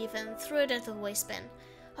grey leaf and threw it at the waste bin,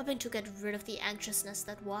 hoping to get rid of the anxiousness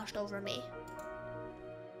that washed over me.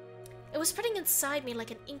 It was spreading inside me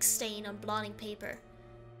like an ink stain on blotting paper.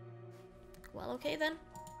 Well, okay then.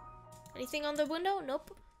 Anything on the window?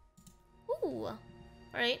 Nope. Ooh.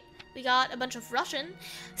 Alright, we got a bunch of Russian.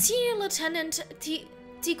 Senior Lieutenant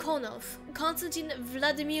Tikhonov, Konstantin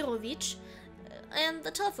Vladimirovich, and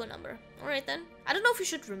the telephone number. Alright then. I don't know if you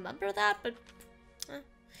should remember that, but...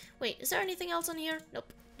 Wait, is there anything else on here?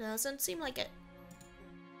 Nope. Doesn't seem like it.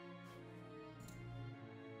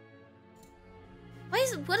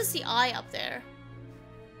 What is the eye up there?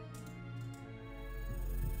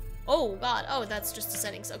 Oh god, oh that's just the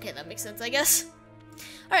settings. Okay, that makes sense, I guess.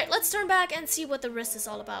 Alright, let's turn back and see what the rest is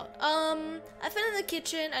all about. I've been in the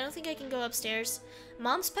kitchen. I don't think I can go upstairs.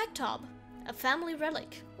 Mom's peg top. A family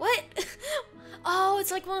relic. What? Oh,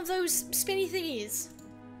 it's like one of those spinny thingies.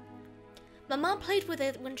 My mom played with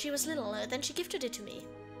it when she was little, then she gifted it to me.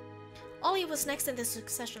 Ollie was next in the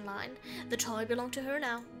succession line. The toy belonged to her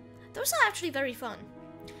now. Those are actually very fun.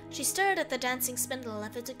 She stared at the dancing spindle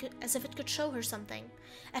as if it could show her something.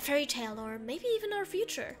 A fairy tale or maybe even our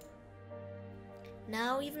future.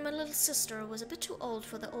 Now even my little sister was a bit too old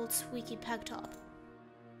for the old squeaky peg top.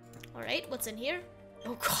 Alright, what's in here?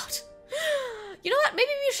 Oh god. You know what? Maybe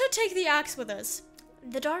we should take the axe with us.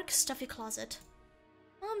 The dark, stuffy closet.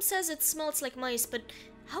 Mom says it smells like mice, but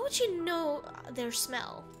how would you know their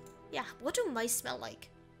smell? Yeah, what do mice smell like?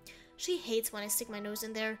 She hates when I stick my nose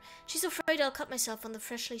in there. She's afraid I'll cut myself on the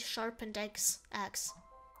freshly sharpened axe.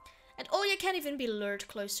 And Olya can't even be lured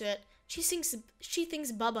close to it. She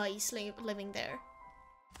thinks Baba is living there.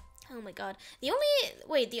 Oh my god. The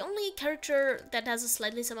only character that has a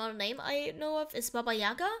slightly similar name I know of is Baba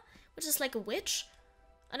Yaga, which is like a witch.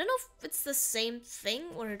 I don't know if it's the same thing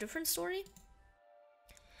or a different story.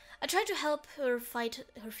 I tried to help her fight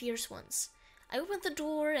her fears once. I opened the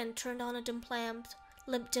door and turned on a dim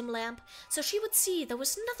lamp, so she would see there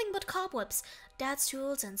was nothing but cobwebs, dad's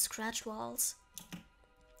tools, and scratched walls.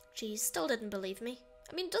 She still didn't believe me.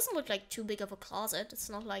 I mean, it doesn't look like too big of a closet. It's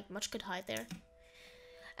not like much could hide there.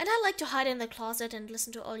 And I like to hide in the closet and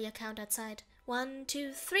listen to Olya count outside. 1,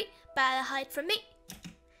 2, 3, better hide from me.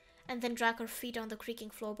 And then drag her feet on the creaking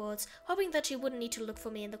floorboards, hoping that she wouldn't need to look for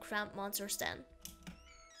me in the cramped monster's den.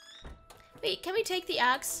 Wait, can we take the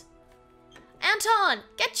axe? Anton,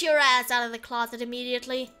 get your ass out of the closet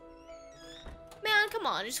immediately. Man, come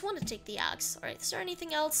on, I just want to take the axe. Alright, is there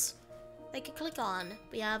anything else I could click on?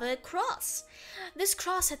 We have a cross. This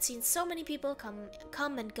cross had seen so many people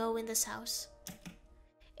come and go in this house.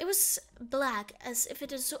 It was black, as if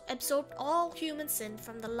it absorbed all human sin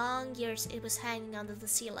from the long years it was hanging under the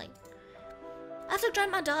ceiling. After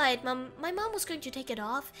Grandma died, my mom was going to take it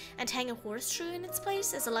off and hang a horseshoe in its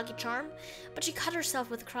place as a lucky charm, but she cut herself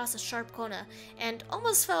with the cross's sharp corner and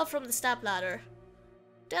almost fell from the step ladder.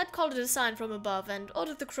 Dad called it a sign from above and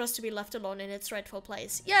ordered the cross to be left alone in its rightful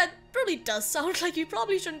place. Yeah, it really does sound like you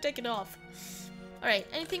probably shouldn't take it off. Alright,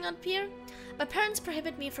 anything up here? My parents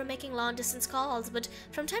prohibit me from making long-distance calls, but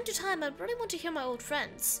from time to time I really want to hear my old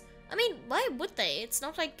friends. I mean, why would they? It's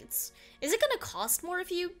not like it's... Is it gonna cost more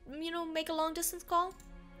if you make a long-distance call?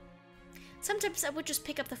 Sometimes I would just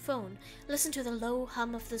pick up the phone, listen to the low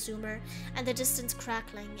hum of the zoomer and the distance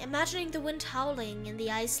crackling, imagining the wind howling in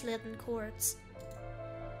the ice-laden courts.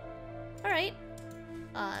 Alright.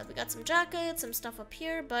 We got some jackets, some stuff up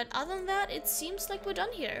here, but other than that, it seems like we're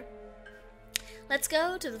done here. Let's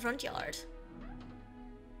go to the front yard.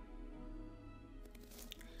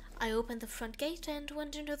 I opened the front gate and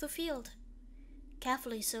went into the field.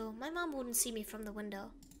 Carefully so my mom wouldn't see me from the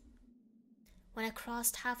window. When I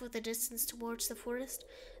crossed half of the distance towards the forest,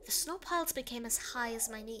 the snow piles became as high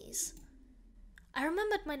as my knees. I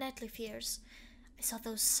remembered my nightly fears. I saw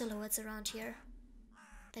those silhouettes around here.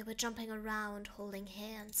 They were jumping around, holding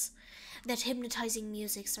hands. That hypnotizing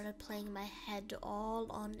music started playing in my head all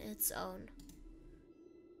on its own.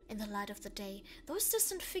 In the light of the day, those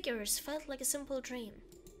distant figures felt like a simple dream.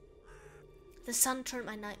 The sun turned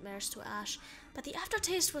my nightmares to ash, but the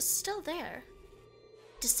aftertaste was still there.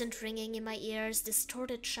 Distant ringing in my ears,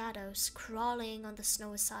 distorted shadows crawling on the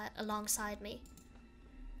snow alongside me.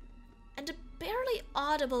 and a barely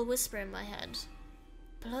audible whisper in my head,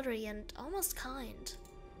 blurry and almost kind.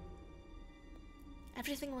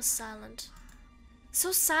 Everything was silent.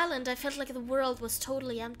 So silent I felt like the world was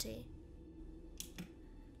totally empty.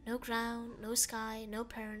 No ground, no sky, no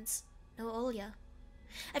parents, no Olya.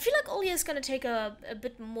 I feel like Olya is gonna take a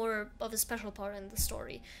bit more of a special part in the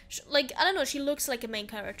story. Like, I don't know, she looks like a main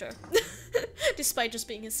character. Despite just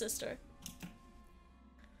being his sister.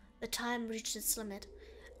 The time reached its limit.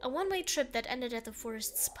 A one-way trip that ended at the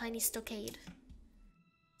forest's piney stockade.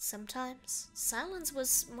 Sometimes, silence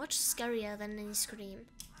was much scarier than any scream.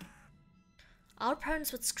 Our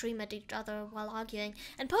parents would scream at each other while arguing,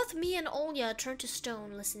 and both me and Olya turned to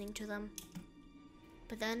stone listening to them.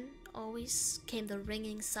 But then, always came the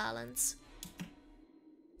ringing silence.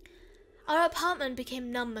 Our apartment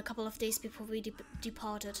became numb a couple of days before we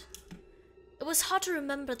departed. It was hard to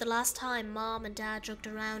remember the last time Mom and Dad joked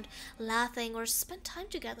around, laughing, or spent time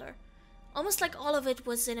together. Almost like all of it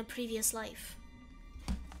was in a previous life.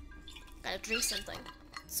 Gotta drink something.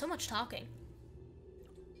 So much talking.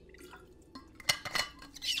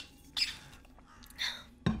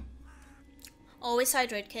 Always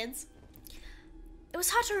hydrate, kids. It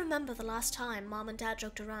was hard to remember the last time Mom and Dad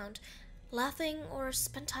joked around, laughing, or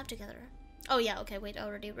spent time together. Oh yeah, okay, wait, I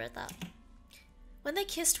already read that. When they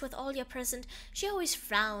kissed with Olya present, she always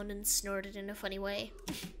frowned and snorted in a funny way.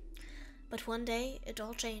 But one day, it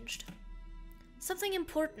all changed. Something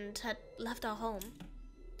important had left our home,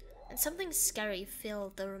 and something scary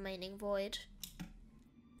filled the remaining void.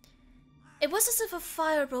 It was as if a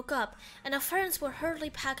fire broke up, and our parents were hurriedly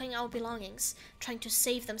packing our belongings, trying to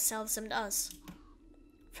save themselves and us.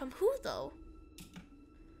 From who, though?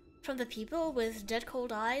 From the people with dead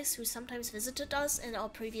cold eyes who sometimes visited us in our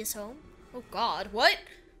previous home? Oh god, what?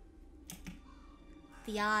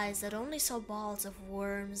 The eyes that only saw balls of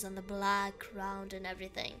worms and the black ground and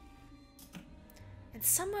everything. And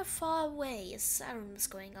somewhere far away a siren was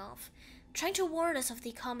going off, trying to warn us of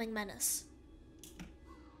the coming menace.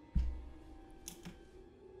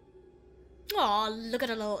 Aw, look at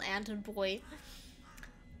a little ant and boy.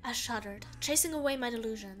 I shuddered, chasing away my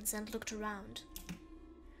delusions, and looked around.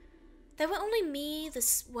 There were only me,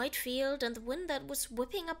 this white field, and the wind that was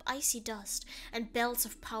whipping up icy dust and belts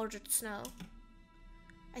of powdered snow.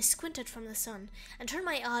 I squinted from the sun and turned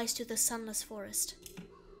my eyes to the sunless forest.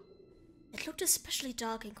 It looked especially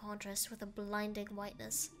dark in contrast with the blinding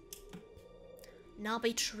whiteness.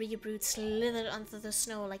 Knobby tree roots slithered under the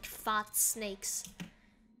snow like fat snakes.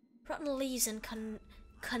 Rotten leaves and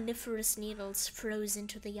coniferous needles froze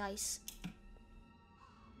into the ice.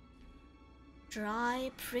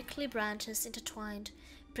 Dry, prickly branches intertwined,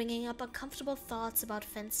 bringing up uncomfortable thoughts about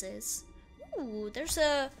fences. Ooh, there's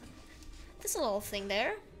a little thing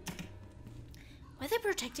there. Were they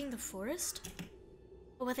protecting the forest?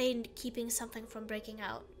 Or were they keeping something from breaking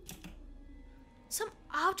out? Some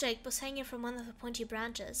object was hanging from one of the pointy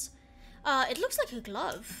branches. It looks like a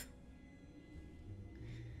glove.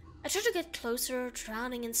 I tried to get closer,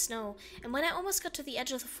 drowning in snow, and when I almost got to the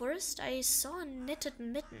edge of the forest, I saw a knitted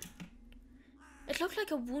mitten. It looked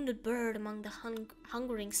like a wounded bird among the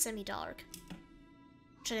hungering semi-dark.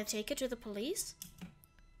 Should I take it to the police?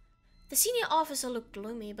 The senior officer looked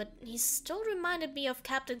gloomy, but he still reminded me of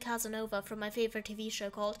Captain Casanova from my favorite TV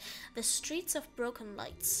show called The Streets of Broken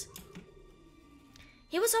Lights.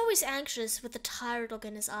 He was always anxious with a tired look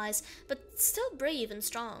in his eyes, but still brave and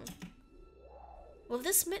strong. Will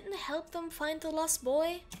this mitten help them find the lost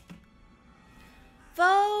boy?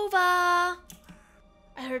 Vova!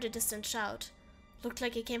 I heard a distant shout. Looked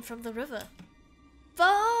like it came from the river.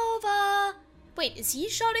 Vova! Wait, is he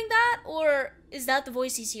shouting that? Or is that the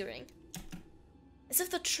voice he's hearing? As if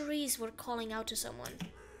the trees were calling out to someone.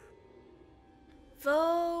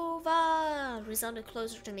 Vova! Resounded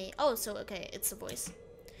closer to me. Oh, so okay, it's the voice.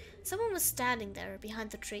 Someone was standing there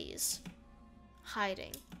behind the trees.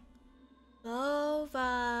 Hiding.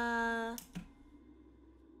 Vova!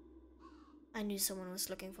 I knew someone was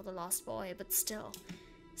looking for the lost boy, but still.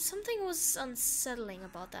 Something was unsettling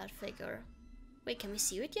about that figure. Wait, can we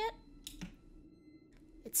see it yet?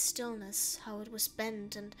 Its stillness, how it was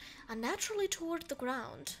bent and unnaturally toward the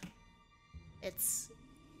ground. Its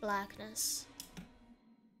blackness.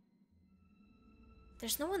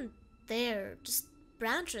 There's no one there, just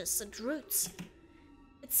branches and roots.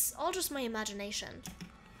 It's all just my imagination.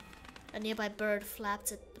 A nearby bird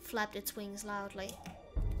flapped its wings loudly.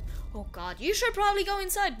 Oh god, you should probably go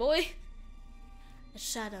inside, boy! A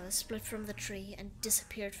shadow split from the tree and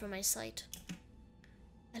disappeared from my sight.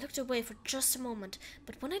 I looked away for just a moment,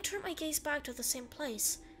 but when I turned my gaze back to the same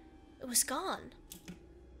place, it was gone.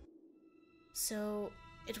 So,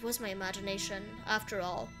 it was my imagination, after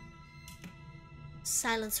all.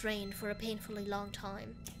 Silence reigned for a painfully long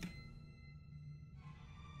time.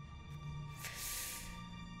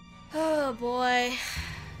 Oh boy.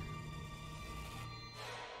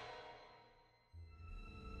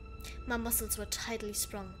 My muscles were tightly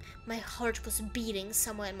sprung. My heart was beating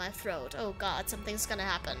somewhere in my throat. Oh god, something's gonna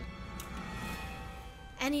happen.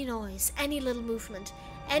 Any noise, any little movement,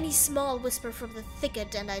 any small whisper from the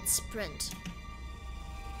thicket and I'd sprint.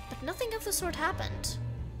 But nothing of the sort happened.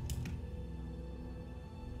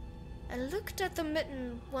 I looked at the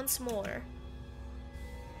mitten once more.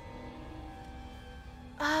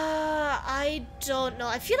 I don't know.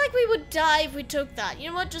 I feel like we would die if we took that. You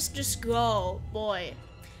know what? Just go, boy.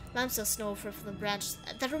 Lumps of snow fell from the branch.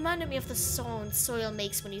 That reminded me of the sound soil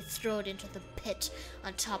makes when you throw it into the pit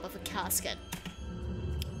on top of a casket.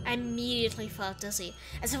 I immediately felt dizzy,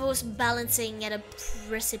 as if I was balancing at a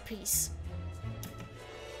precipice.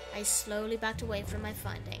 I slowly backed away from my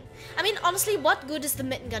finding. I mean, honestly, what good is the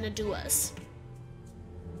mitten gonna do us?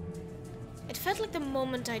 It felt like the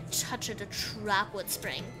moment I touched it, a trap would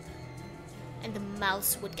spring, and the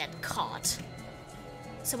mouse would get caught.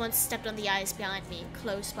 Someone stepped on the ice behind me,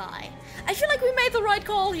 close by. I feel like we made the right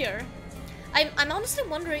call here. I'm honestly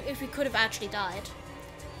wondering if we could have actually died.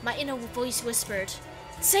 My inner voice whispered,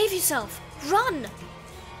 "Save yourself! Run!"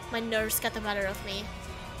 My nerves got the better of me.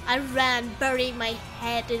 I ran, burying my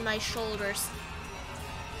head in my shoulders.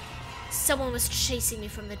 Someone was chasing me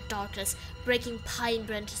from the darkness, breaking pine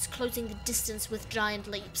branches, closing the distance with giant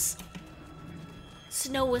leaps.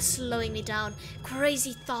 Snow was slowing me down.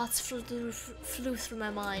 Crazy thoughts flew through my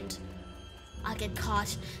mind. I'll get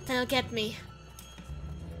caught, then they'll get me.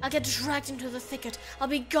 I'll get dragged into the thicket. I'll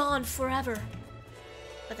be gone forever.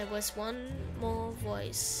 But there was one more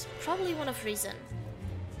voice, probably one of reason.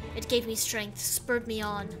 It gave me strength, spurred me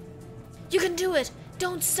on. "You can do it!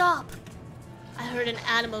 Don't stop!" I heard an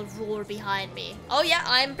animal roar behind me. Oh yeah,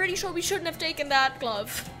 I'm pretty sure we shouldn't have taken that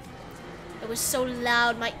glove. It was so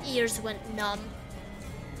loud my ears went numb.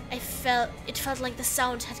 It felt like the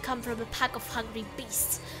sound had come from a pack of hungry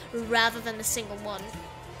beasts rather than a single one.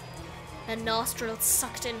 Their nostrils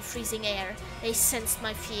sucked in freezing air. They sensed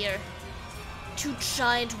my fear. Two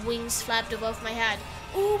giant wings flapped above my head.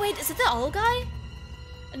 Oh wait, is it the owl guy?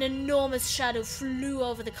 An enormous shadow flew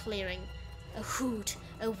over the clearing. A hoot,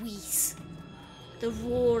 a wheeze. The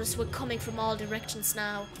roars were coming from all directions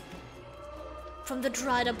now. From the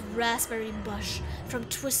dried up raspberry bush, from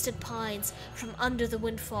twisted pines, from under the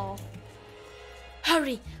windfall.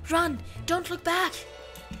 "Hurry! Run! Don't look back!"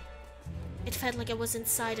 It felt like I was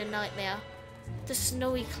inside a nightmare. The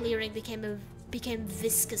snowy clearing became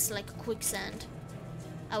viscous like quicksand.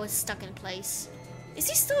 I was stuck in place. Is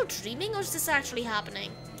he still dreaming, or is this actually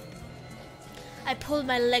happening? I pulled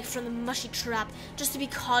my leg from the mushy trap just to be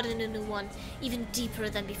caught in a new one, even deeper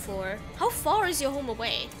than before. How far is your home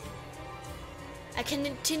away? I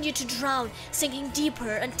continued to drown, sinking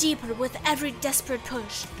deeper and deeper with every desperate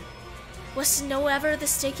push. Was snow ever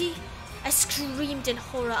this sticky? I screamed in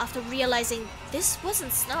horror after realizing this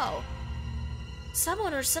wasn't snow.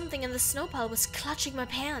 Someone or something in the snow pile was clutching my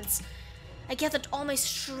pants. I gathered all my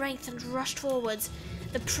strength and rushed forwards.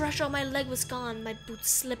 The pressure on my leg was gone, my boots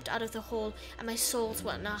slipped out of the hole, and my soles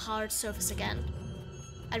were on a hard surface again.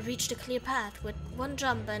 I reached a clear path with one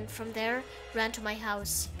jump and from there ran to my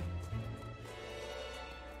house.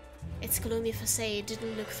 Its gloomy facade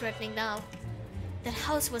didn't look threatening now. That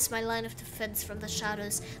house was my line of defense from the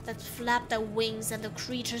shadows that flapped their wings and the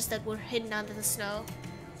creatures that were hidden under the snow.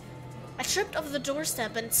 I tripped over the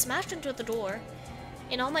doorstep and smashed into the door.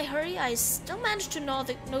 In all my hurry, I still managed to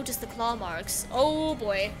notice the claw marks. Oh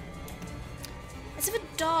boy. As if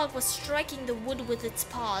a dog was striking the wood with its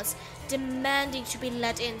paws, demanding to be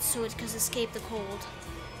let in so it could escape the cold.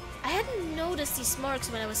 I hadn't noticed these marks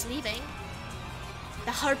when I was leaving.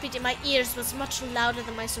 The heartbeat in my ears was much louder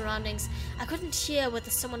than my surroundings. I couldn't hear whether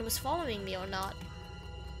someone was following me or not.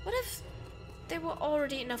 What if they were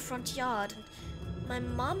already in our front yard and my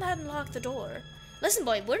mom hadn't locked the door? Listen,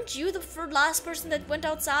 boy, weren't you the last person that went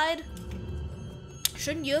outside?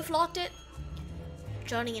 Shouldn't you have locked it?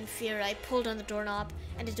 Drowning in fear, I pulled on the doorknob,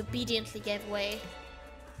 and it obediently gave way.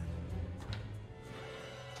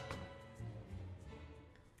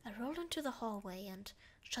 I rolled into the hallway and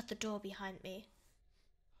shut the door behind me.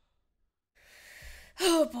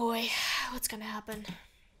 Oh boy, what's gonna happen?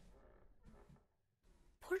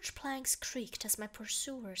 Porch planks creaked as my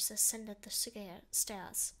pursuers ascended the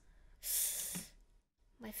stairs.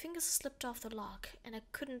 My fingers slipped off the lock, and I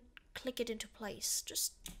couldn't click it into place.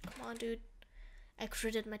 Just, come on, dude. I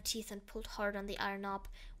gritted my teeth and pulled hard on the iron knob,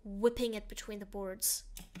 whipping it between the boards.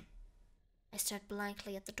 I stared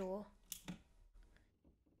blankly at the door.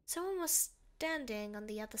 Someone was standing on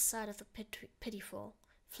the other side of the pitiful,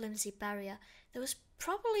 flimsy barrier that was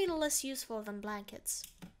probably less useful than blankets.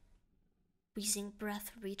 Wheezing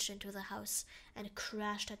breath reached into the house and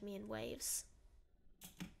crashed at me in waves.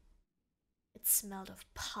 It smelled of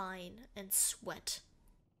pine and sweat.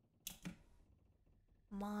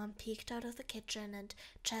 Mom peeked out of the kitchen and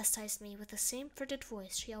chastised me with the same frigid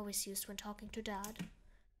voice she always used when talking to Dad.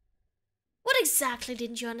 What exactly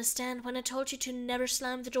didn't you understand when I told you to never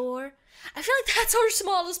slam the door? I feel like that's our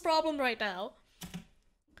smallest problem right now.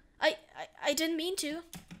 I didn't mean to.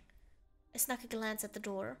 I snuck a glance at the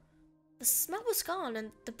door. The smell was gone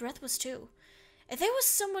and the breath was too. And there was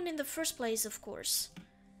someone in the first place, of course.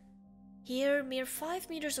 Here, mere 5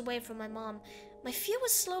 meters away from my mom, my fear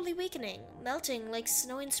was slowly weakening, melting like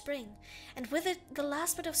snow in spring, and with it, the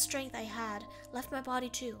last bit of strength I had left my body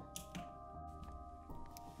too.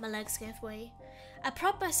 My legs gave way. I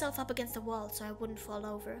propped myself up against the wall so I wouldn't fall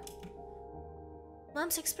over.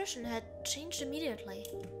 Mom's expression had changed immediately.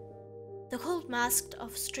 The cold mask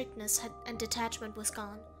of strictness and detachment was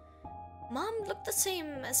gone. Mom looked the same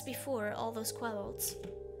as before all those quarrels.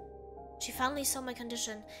 She finally saw my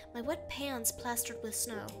condition, my wet pants plastered with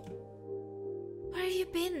snow. Where have you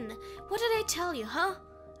been? What did I tell you, huh?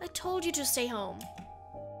 I told you to stay home.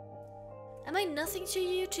 Am I nothing to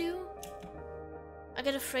you too? I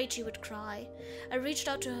got afraid she would cry. I reached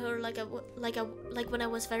out to her like when I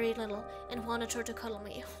was very little and wanted her to cuddle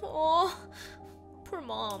me. Oh, poor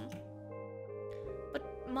Mom.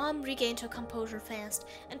 But Mom regained her composure fast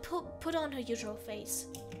and put on her usual face.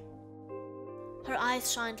 Her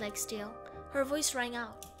eyes shined like steel. Her voice rang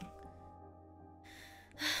out.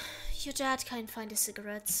 Your dad can't find his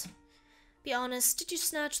cigarettes. Be honest, did you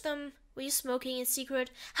snatch them? Were you smoking in secret?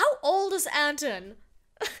 How old is Anton?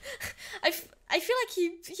 I feel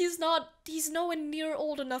like he's nowhere near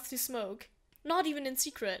old enough to smoke. Not even in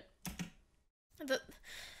secret.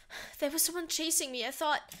 There was someone chasing me.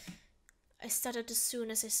 I stuttered as soon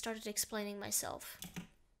as I started explaining myself.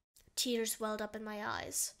 Tears welled up in my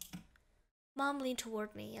eyes. Mom leaned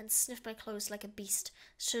toward me and sniffed my clothes like a beast,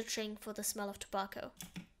 searching for the smell of tobacco.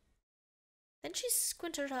 Then she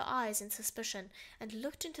squinted her eyes in suspicion and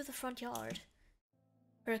looked into the front yard.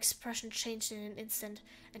 Her expression changed in an instant,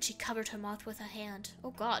 and she covered her mouth with her hand.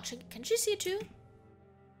 Oh God, can she see it too?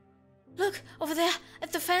 Look, over there,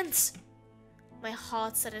 at the fence! My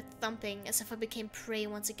heart started thumping as if I became prey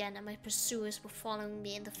once again and my pursuers were following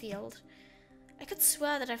me in the field. I could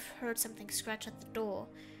swear that I've heard something scratch at the door,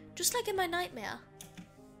 just like in my nightmare.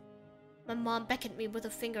 My mom beckoned me with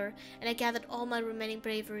a finger, and I gathered all my remaining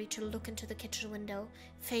bravery to look into the kitchen window,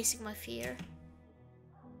 facing my fear.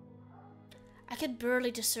 I could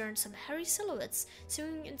barely discern some hairy silhouettes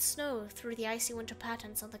swimming in snow through the icy winter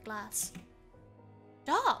patterns on the glass.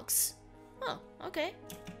 Dogs? Oh, okay.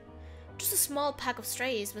 Just a small pack of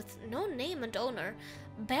strays with no name and owner,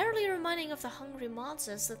 barely reminding of the hungry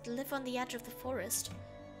monsters that live on the edge of the forest.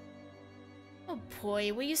 Oh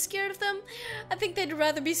boy, were you scared of them? I think they'd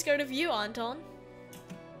rather be scared of you, Anton.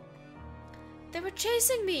 They were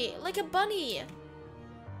chasing me, like a bunny.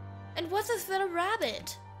 And what if they're a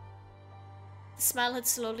rabbit? The smile had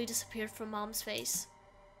slowly disappeared from Mom's face.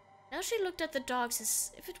 Now she looked at the dogs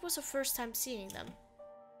as if it was her first time seeing them.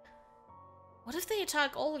 What if they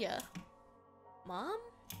attack Olya? Mom?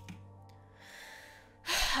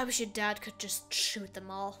 I wish your dad could just shoot them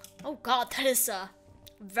all. Oh God, that is,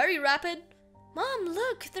 very rapid. Mom,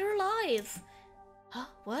 look, they're alive. Huh?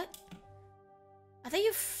 What? Are they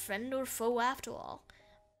your friend or foe after all?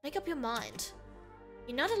 Make up your mind.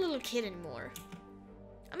 You're not a little kid anymore.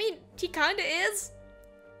 I mean, he kinda is.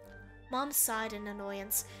 Mom sighed in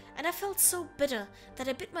annoyance, and I felt so bitter that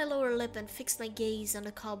I bit my lower lip and fixed my gaze on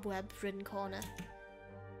the cobweb-ridden corner.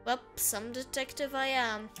 Well, some detective I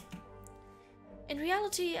am. In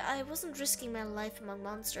reality, I wasn't risking my life among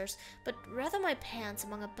monsters, but rather my pants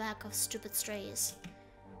among a pack of stupid strays.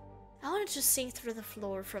 I wanted to sink through the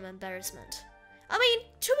floor from embarrassment. I mean,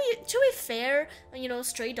 to be fair, you know,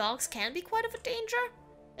 stray dogs can be quite of a danger,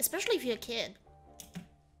 especially if you're a kid.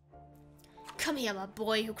 Come here, my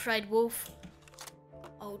boy, who cried wolf.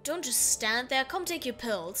 Oh, don't just stand there, come take your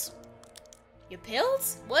pills. Your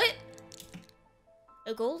pills? What?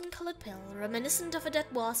 A golden-colored pill, reminiscent of a dead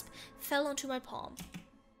wasp, fell onto my palm.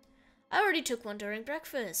 I already took one during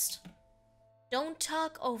breakfast. Don't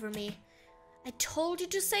talk over me. I told you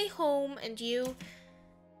to stay home, and you...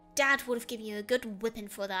 Dad would have given you a good whipping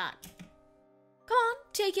for that. Come on,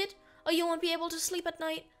 take it, or you won't be able to sleep at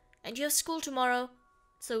night, and you have school tomorrow.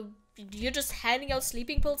 So, you're just handing out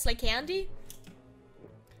sleeping pills like candy?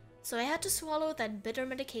 So I had to swallow that bitter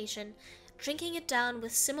medication, drinking it down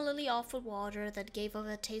with similarly awful water that gave off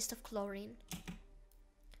a taste of chlorine.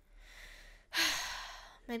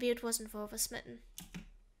 Maybe it wasn't Vova's mitten.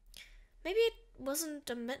 Maybe it wasn't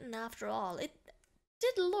a mitten after all. It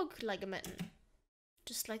did look like a mitten.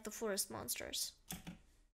 Just like the forest monsters.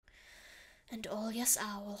 And Olya's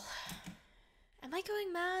owl. Am I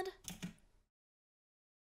going mad?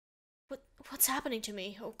 What's happening to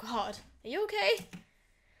me? Oh god. Are you okay?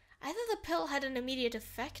 Either the pill had an immediate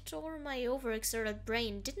effect, or my overexerted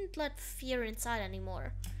brain didn't let fear inside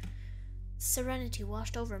anymore. Serenity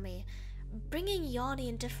washed over me, bringing yawny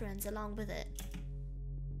indifference along with it.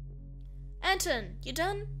 Anton, you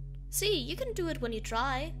done? See, you can do it when you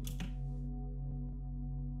try.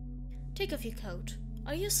 Take off your coat.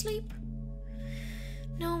 Are you asleep?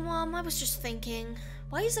 No, Mom, I was just thinking.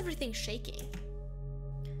 Why is everything shaking?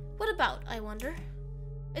 What about, I wonder?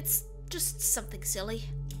 It's just something silly.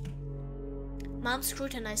 Mom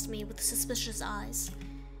scrutinized me with suspicious eyes,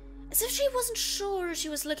 as if she wasn't sure she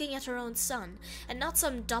was looking at her own son, and not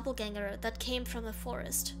some doppelganger that came from the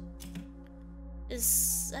forest.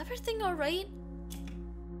 Is everything alright?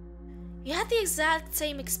 You had the exact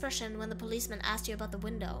same expression when the policeman asked you about the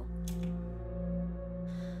window.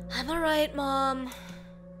 I'm alright, Mom.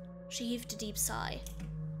 She heaved a deep sigh.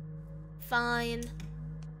 Fine.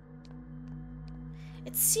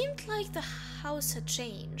 It seemed like the house had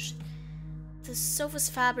changed. The sofa's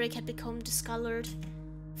fabric had become discolored.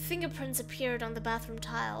 Fingerprints appeared on the bathroom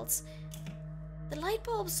tiles. The light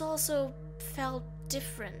bulbs also felt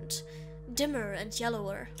different, dimmer and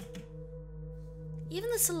yellower.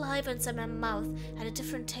 Even the saliva inside my mouth had a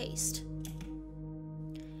different taste.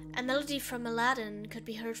 A melody from Aladdin could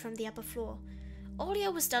be heard from the upper floor.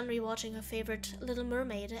 Olya was done rewatching her favorite Little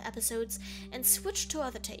Mermaid episodes and switched to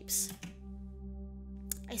other tapes.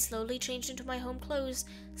 I slowly changed into my home clothes,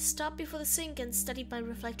 stopped before the sink and studied my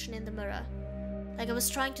reflection in the mirror, like I was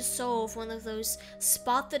trying to solve one of those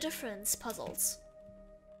spot the difference puzzles.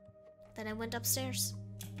 Then I went upstairs.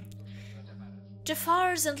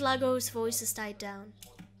 Jafar's and Lago's voices died down.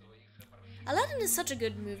 Aladdin is such a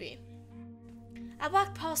good movie. I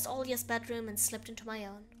walked past Olya's bedroom and slipped into my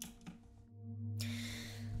own.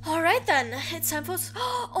 Alright then, it's time for...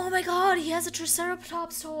 Oh my god, he has a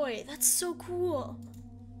Triceratops toy! That's so cool!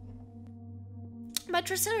 My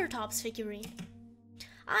Triceratops figurine.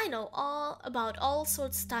 I know all about all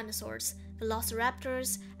sorts of dinosaurs.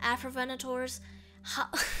 Velociraptors, Afrovenators,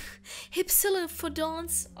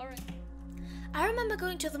 Hypsilophodons. Alright. I remember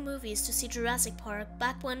going to the movies to see Jurassic Park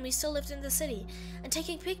back when we still lived in the city and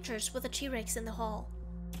taking pictures with a T-Rex in the hall.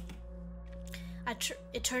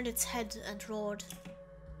 It turned its head and roared.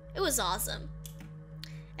 It was awesome.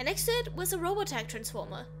 And next to it was a Robotech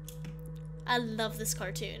Transformer. I love this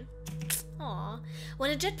cartoon. Aww. When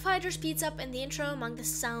a jet fighter speeds up in the intro among the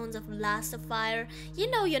sounds of blast of fire, you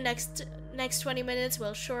know your next 20 minutes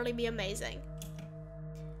will surely be amazing.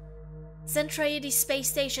 Zentraides space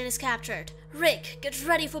station is captured. Rick, get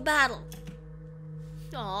ready for battle.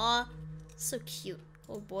 Aww. So cute.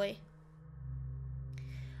 Oh boy.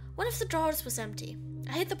 One of the drawers was empty.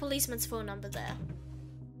 I hid the policeman's phone number there.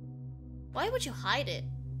 Why would you hide it?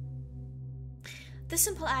 This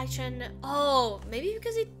simple action... Oh, maybe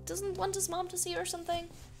because he doesn't want his mom to see or something?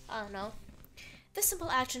 I don't know. This simple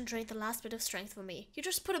action drained the last bit of strength from me. You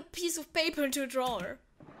just put a piece of paper into a drawer.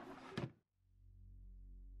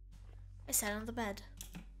 I sat on the bed.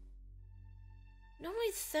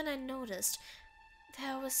 Only then I noticed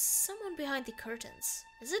there was someone behind the curtains.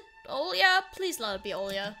 Is it Olya? Please let it be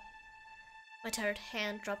Olya. My tired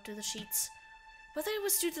hand dropped to the sheets. Whether it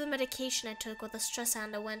was due to the medication I took or the stress I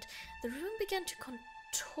underwent, the room began to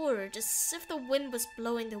contort as if the wind was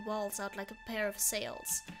blowing the walls out like a pair of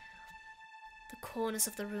sails. The corners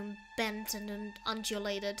of the room bent and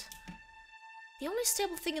undulated. The only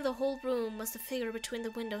stable thing in the whole room was the figure between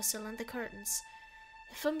the windowsill and the curtains.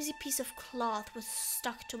 A flimsy piece of cloth was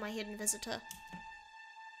stuck to my hidden visitor.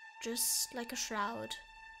 Just like a shroud.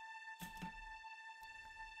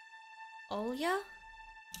 Olya?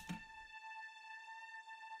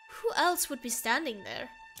 Who else would be standing there?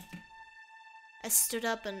 I stood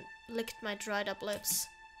up and licked my dried up lips.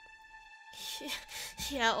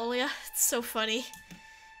 Yeah, Olya, it's so funny.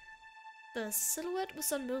 The silhouette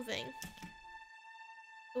was unmoving.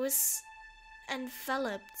 It was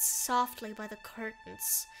enveloped softly by the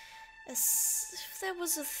curtains, as if there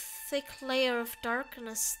was a thick layer of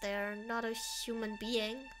darkness there, not a human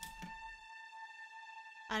being.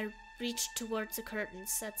 I reached towards the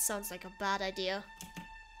curtains. That sounds like a bad idea.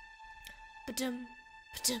 Ba-dum,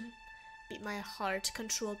 ba-dum, beat my heart,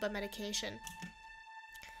 controlled by medication.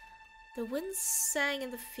 The wind sang in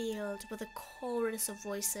the field with a chorus of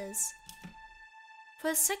voices. For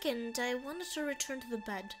a second, I wanted to return to the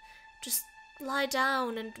bed, just lie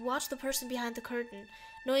down and watch the person behind the curtain,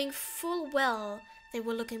 knowing full well they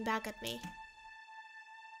were looking back at me.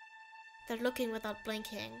 They're looking without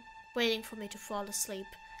blinking, waiting for me to fall asleep.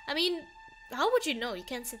 I mean, how would you know? You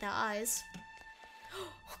can't see their eyes.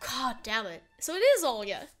 Oh, god damn it. So it is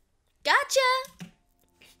Olya. Gotcha!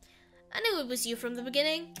 I knew it was you from the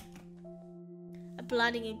beginning. A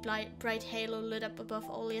blindingly bright halo lit up above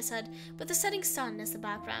Olya's head, with the setting sun as the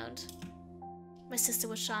background. My sister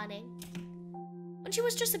was shining. When she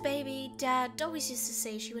was just a baby, Dad always used to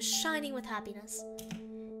say she was shining with happiness.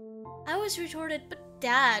 I always retorted, but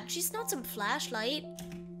Dad, she's not some flashlight.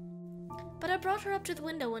 But I brought her up to the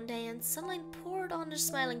window one day and sunlight poured on her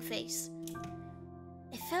smiling face.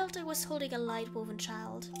 I felt I was holding a light-woven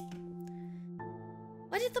child.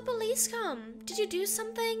 Why did the police come? Did you do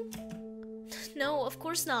something? No, of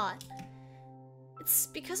course not. It's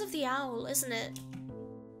because of the owl, isn't it?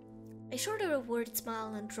 I showed her a worried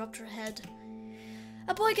smile and dropped her head.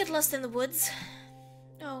 A boy got lost in the woods.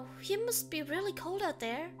 Oh, he must be really cold out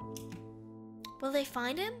there. Will they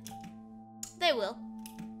find him? They will.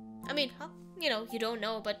 I mean, you know, you don't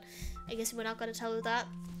know, but I guess we're not gonna tell you that.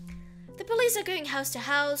 The police are going house to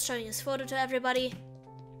house, showing his photo to everybody.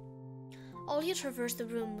 Olya traversed the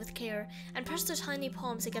room with care and pressed her tiny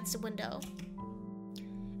palms against the window.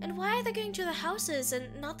 And why are they going to the houses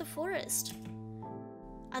and not the forest?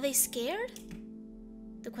 Are they scared?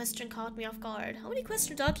 The question caught me off guard. How many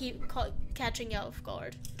questions are keep catching you off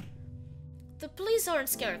guard? The police aren't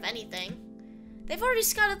scared of anything. They've already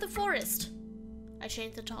scouted the forest. I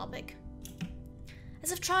changed the topic,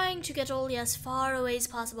 as if trying to get Olya as far away as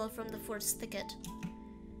possible from the forest thicket.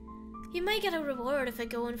 You may get a reward if I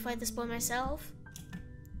go and fight this boy myself.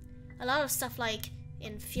 A lot of stuff like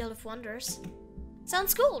in Field of Wonders.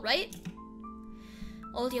 Sounds cool, right?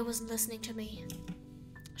 Olya wasn't listening to me.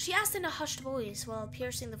 She asked in a hushed voice while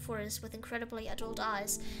piercing the forest with incredibly adult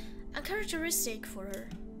eyes, uncharacteristic for her.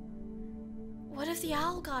 What if the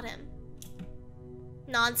owl got him?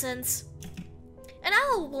 Nonsense. An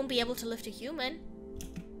owl won't be able to lift a human.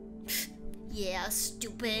 Yeah,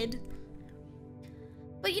 stupid.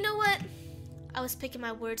 But you know what? I was picking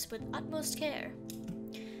my words with utmost care.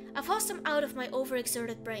 I forced them out of my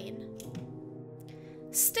overexerted brain.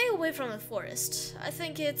 Stay away from the forest. I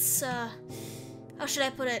think it's, how should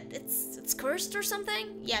I put it? It's cursed or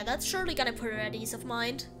something? Yeah, that's surely gonna put her at ease of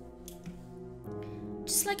mind.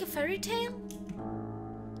 Just like a fairy tale?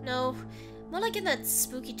 No, more like in that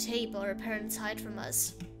spooky tape our parents hide from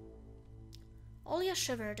us. Olya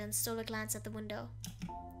shivered and stole a glance at the window.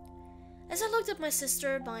 As I looked at my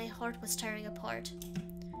sister, my heart was tearing apart.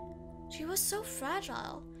 She was so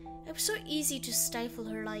fragile. It was so easy to stifle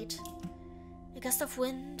her light. A gust of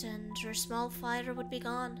wind and her small fighter would be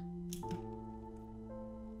gone.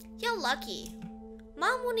 You're lucky.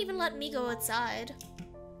 Mom won't even let me go outside.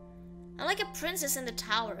 I'm like a princess in the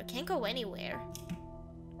tower, can't go anywhere.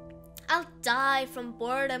 I'll die from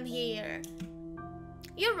boredom here.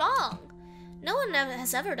 You're wrong. No one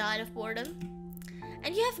has ever died of boredom.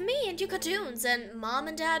 And you have me and your cartoons, and Mom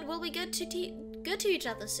and Dad will be good to each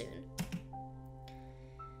other soon.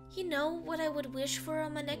 You know what I would wish for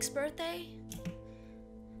on my next birthday?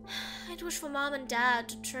 I'd wish for Mom and Dad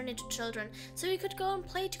to turn into children so we could go and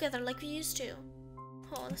play together like we used to.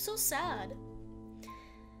 Oh, that's so sad.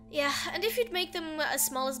 Yeah, and if you'd make them as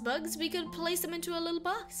small as bugs, we could place them into a little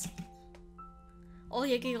box.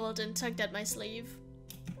 Olya giggled and tugged at my sleeve.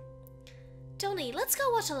 Tony, let's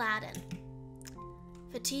go watch Aladdin.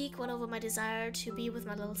 Fatigue went over my desire to be with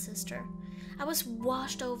my little sister. I was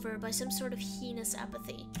washed over by some sort of heinous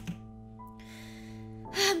apathy.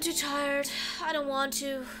 I'm too tired. I don't want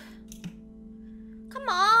to. Come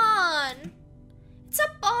on! It's so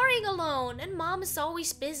boring alone, and Mom is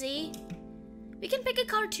always busy. We can pick a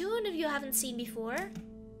cartoon if you haven't seen before.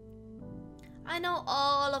 I know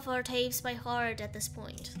all of our tapes by heart at this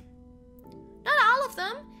point. Not all of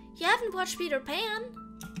them. You haven't watched Peter Pan.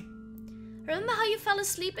 Remember how you fell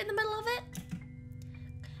asleep in the middle of it?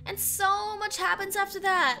 And so much happens after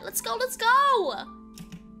that. Let's go, let's go!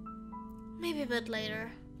 Maybe a bit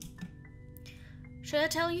later. Should I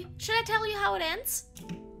tell you how it ends?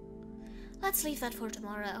 Let's leave that for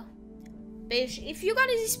tomorrow. Bitch, if you're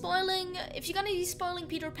gonna be spoiling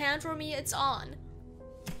Peter Pan for me, it's on.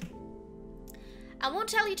 I won't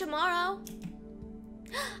tell you tomorrow.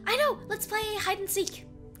 I know, let's play hide and seek.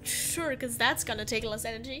 Sure, because that's gonna take less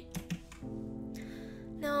energy.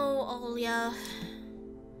 No, Olya.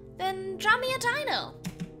 Then draw me a dino.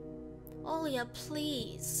 Olya,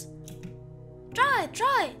 please.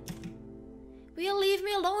 Try. Will you leave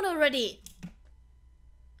me alone already?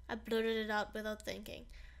 I blurted it out without thinking,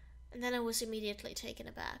 and then I was immediately taken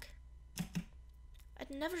aback. I'd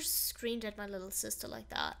never screamed at my little sister like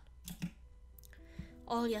that.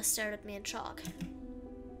 Olya stared at me in shock.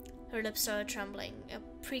 Her lips started trembling, a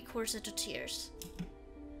precursor to tears.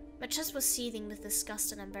 My chest was seething with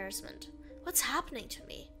disgust and embarrassment. What's happening to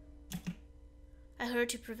me? I hurried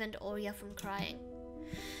to prevent Olya from crying.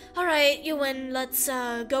 Alright, you win. Let's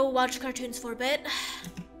go watch cartoons for a bit.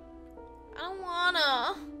 I don't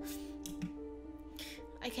wanna.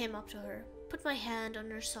 I came up to her, put my hand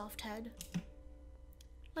on her soft head.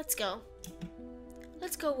 Let's go.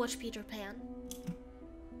 Let's go watch Peter Pan.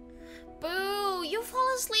 Boo! You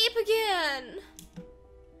fall asleep again!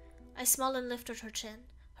 I smiled and lifted her chin.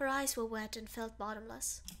 Her eyes were wet and felt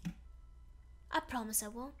bottomless. I promise I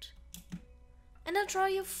won't. And I'll draw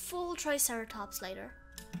you full Triceratops later.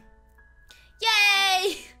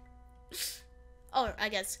 Yay! Or, I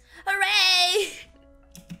guess, hooray!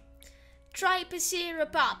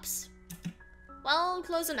 Triceratops. Well,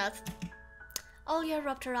 close enough. Olya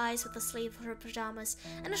rubbed her eyes with the sleeve of her pajamas,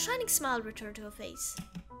 and a shining smile returned to her face.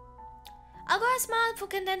 I'll go ask Mom for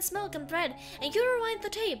condensed milk and bread, and you rewind the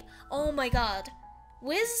tape. Oh my god.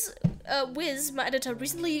 Wiz, my editor,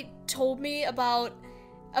 recently told me about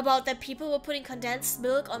that people were putting condensed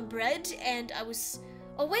milk on bread, and I was...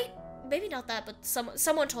 Oh wait, maybe not that, but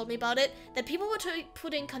someone told me about it, that people were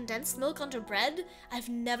putting condensed milk onto bread. I've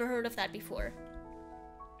never heard of that before.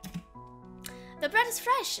 The bread is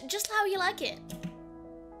fresh, just how you like it.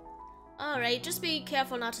 Alright, just be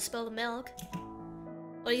careful not to spill the milk,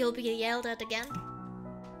 or you'll be yelled at again.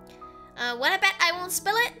 When I bet I won't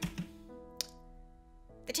spill it?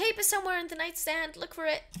 The tape is somewhere in the nightstand, look for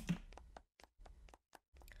it.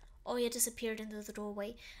 Olya disappeared into the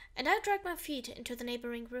doorway, and I dragged my feet into the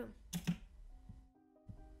neighboring room.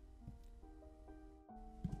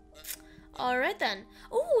 Alright then.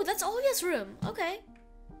 Oh, that's Olya's room. Okay.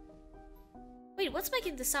 Wait, what's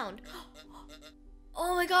making the sound?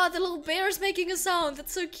 Oh my god, the little bear is making a sound.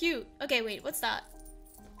 That's so cute. Okay, wait, what's that?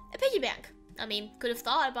 A piggy bank. I mean, could have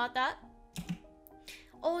thought about that.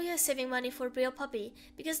 Olya is saving money for a real puppy,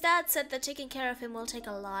 because Dad said that taking care of him will take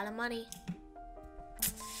a lot of money.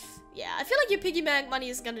 Yeah, I feel like your piggy bank money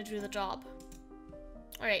is gonna do the job.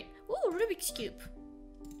 Alright. Ooh, Rubik's Cube.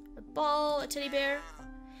 A ball, a teddy bear.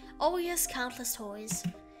 Olya's countless toys.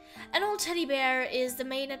 An old teddy bear is the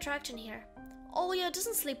main attraction here. Olya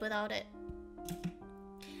doesn't sleep without it.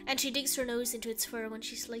 And she digs her nose into its fur when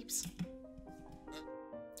she sleeps.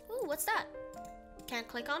 Ooh, what's that? Can't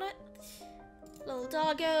click on it. Little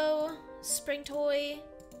doggo, spring toy,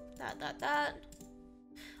 that.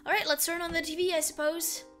 Alright, let's turn on the TV, I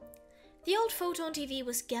suppose. The old photo on TV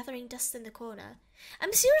was gathering dust in the corner.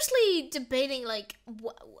 I'm seriously debating, like,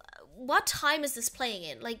 what time is this playing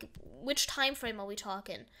in? Like, which time frame are we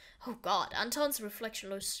talking? Oh god, Anton's reflection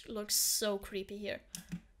looks so creepy here.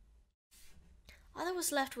 All that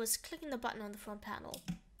was left was clicking the button on the front panel.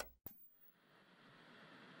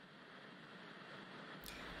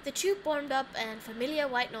 The tube warmed up and familiar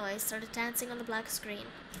white noise started dancing on the black screen.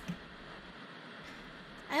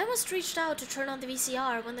 I almost reached out to turn on the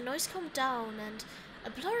VCR when the noise calmed down and a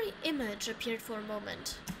blurry image appeared for a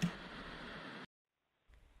moment.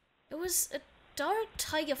 It was a dark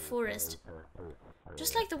taiga forest,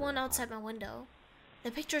 just like the one outside my window. The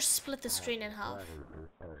picture split the screen in half.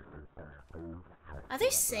 Are they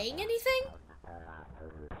saying anything?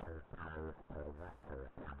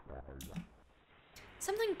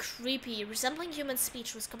 Something creepy, resembling human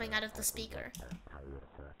speech, was coming out of the speaker.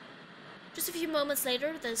 Just a few moments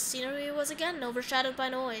later, the scenery was again overshadowed by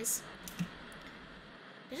noise.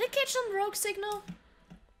 Did I catch some rogue signal?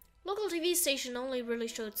 Local TV station only really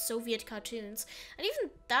showed Soviet cartoons, and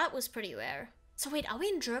even that was pretty rare. So wait, are we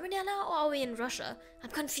in Germany now, or are we in Russia? I'm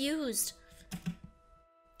confused.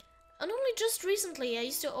 And only just recently, I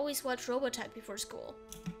used to always watch Robotech before school.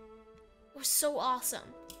 It was so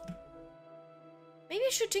awesome. Maybe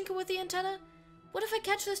I should tinker with the antenna? What if I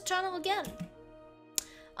catch this channel again?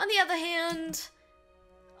 On the other hand,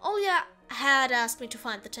 Olya had asked me to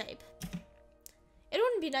find the tape. It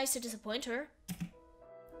wouldn't be nice to disappoint her.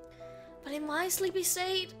 But in my sleepy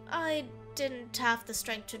state, I didn't have the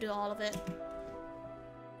strength to do all of it.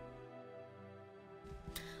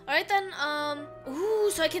 Alright then, ooh,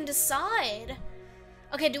 so I can decide.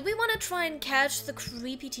 Okay, do we want to try and catch the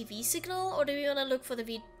creepy TV signal, or do we want to look for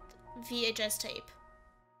the VHS tape?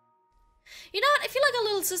 You know what? I feel like our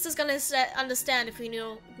little sister's gonna understand if we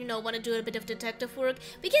want to do a bit of detective work.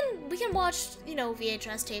 We can watch,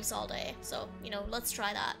 VHS tapes all day. So, let's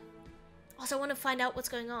try that. Also, I want to find out what's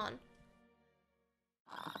going on.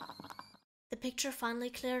 The picture finally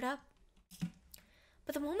cleared up.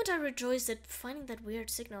 But the moment I rejoiced at finding that weird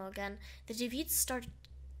signal again, the TV started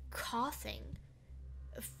coughing.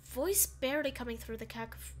 A voice barely coming through the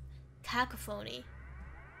cacophony.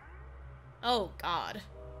 Oh god.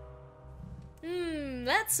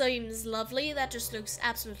 That seems lovely. That just looks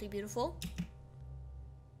absolutely beautiful.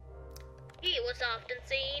 He was often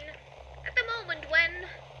seen at the moment when...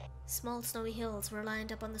 Small snowy hills were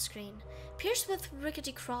lined up on the screen, pierced with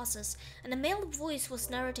rickety crosses, and a male voice was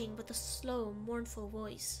narrating with a slow, mournful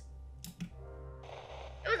voice.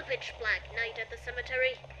 It was a pitch black night at the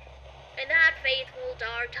cemetery. In that faithful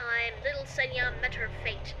dark time, little Senya met her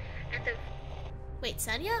fate at the... Wait,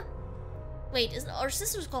 Senya? Wait, our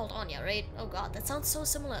sister's called Anya, right? Oh god, that sounds so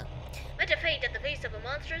similar. Met her fate at the face of a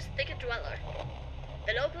monstrous thicket dweller.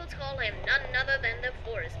 The locals call him none other than the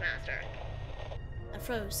Forest Master. I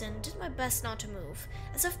froze and did my best not to move,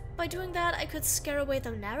 as if by doing that I could scare away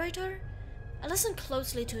the narrator. I listened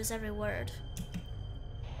closely to his every word.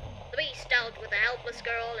 The beast dealt with the helpless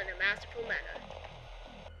girl in a masterful manner.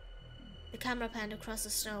 The camera panned across the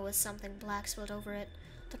snow as something black spilled over it,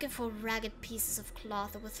 looking for ragged pieces of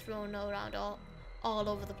cloth that were thrown around all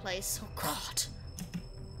over the place. Oh god!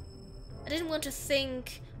 I didn't want to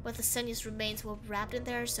think whether Senya's remains were wrapped in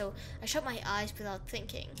there, so I shut my eyes without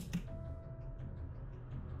thinking.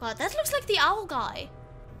 God, that looks like the owl guy.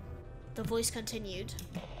 The voice continued.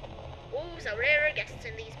 Wolves are rarer guests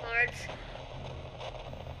in these parts.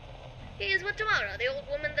 He is what Tamara, the old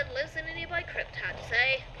woman that lives in a nearby crypt, had to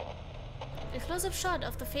say. A close-up shot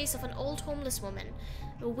of the face of an old homeless woman,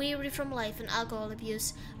 weary from life and alcohol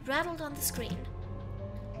abuse, rattled on the screen.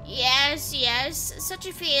 Yes, yes, such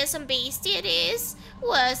a fearsome beast it is.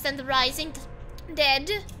 Worse than the rising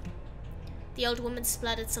dead. The old woman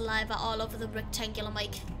splattered saliva all over the rectangular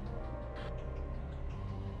mic.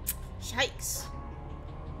 Yikes.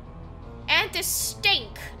 And the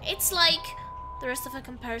stink. It's like... The rest of her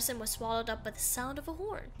comparison was swallowed up by the sound of a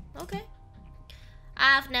horn. Okay.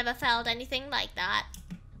 I've never felt anything like that.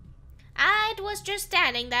 It was just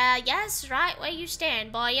standing there, yes, right where you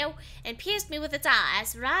stand, boyo, and pierced me with its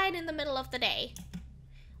eyes right in the middle of the day.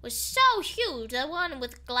 It was so huge, the one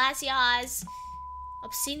with glassy eyes.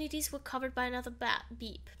 Obscenities were covered by another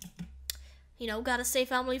beep. You know, gotta stay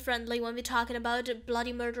family friendly when we're talking about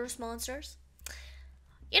bloody murderous monsters.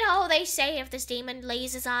 You know, they say if this demon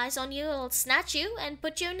lays his eyes on you, he'll snatch you and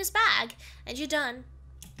put you in his bag, and you're done.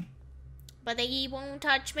 But he won't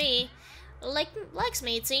touch me. Likes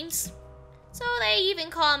me, it seems. So they even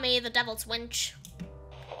call me the Devil's Wench.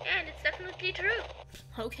 And it's definitely true.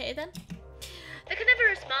 Okay, then. The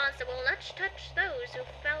carnivorous monster will not touch those who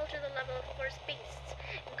fell to the level of forest beasts,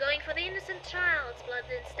 going for the innocent child's blood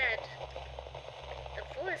instead. The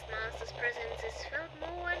forest monster's presence is felt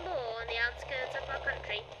more and more on the outskirts of our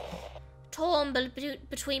country. Torn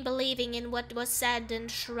between believing in what was said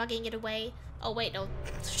and shrugging it away. Oh wait, no,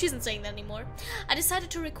 she isn't saying that anymore. I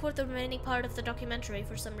decided to record the remaining part of the documentary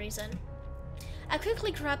for some reason. I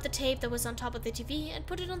quickly grabbed the tape that was on top of the TV and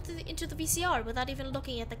put it into the VCR without even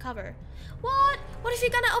looking at the cover. What? What if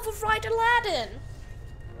you're gonna overwrite Aladdin?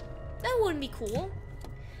 That wouldn't be cool.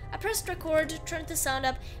 I pressed record, turned the sound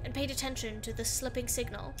up, and paid attention to the slipping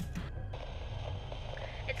signal.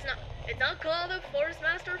 It's not called the Forest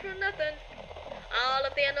Master for nothing. All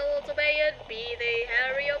of the animals obey it, be they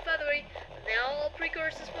hairy or feathery. They're all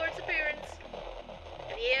precursors for its appearance.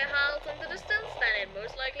 If you hear howls in the distance, then it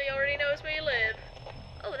most likely already knows where you live.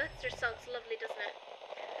 Oh, that just sounds lovely, doesn't it?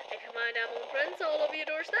 If you find animal prints all over your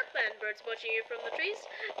doorstep and birds watching you from the trees,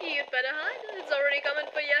 you'd better hide. It's already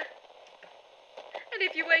coming for you. And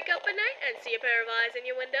if you wake up at night and see a pair of eyes in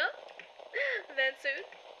your window, then soon,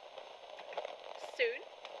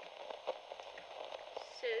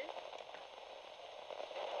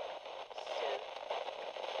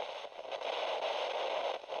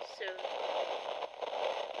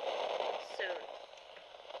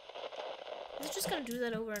 Is it just gonna do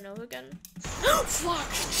that over and over again?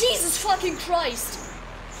 Fuck! Jesus fucking Christ!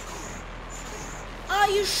 Are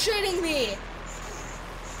you shitting me?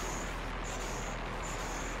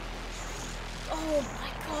 Oh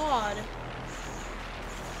my god.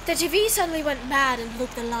 The TV suddenly went mad and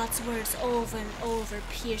looped the last words over and over,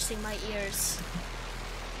 piercing my ears.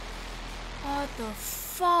 What the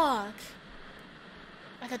fuck?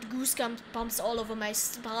 I got goosebumps all over my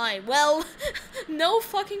spine. Well, no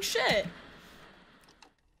fucking shit.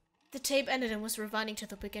 The tape ended and was rewinding to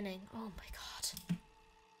the beginning. Oh my god.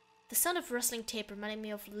 The sound of rustling tape reminded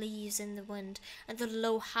me of leaves in the wind and the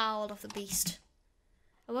low howl of the beast.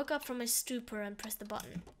 I woke up from my stupor and pressed the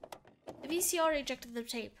button. The VCR ejected the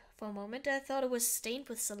tape. For a moment I thought it was stained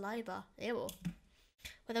with saliva. Ew.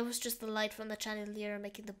 But that was just the light from the chandelier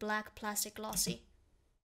making the black plastic glossy.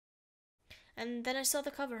 And then I saw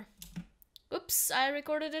the cover. Oops, I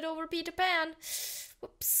recorded it over Peter Pan.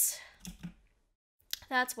 Whoops.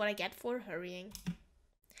 That's what I get for hurrying.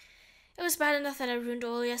 It was bad enough that I ruined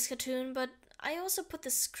Olia's cartoon, but I also put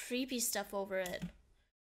this creepy stuff over it.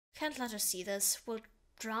 Can't let her see this. We'll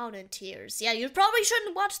drown in tears. Yeah, you probably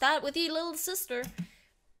shouldn't watch that with your little sister.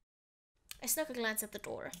 I snuck a glance at the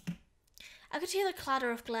door. I could hear the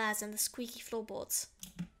clatter of glass and the squeaky floorboards.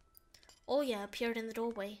 Olia appeared in the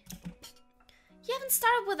doorway. You haven't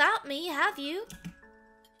started without me, have you?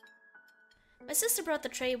 My sister brought the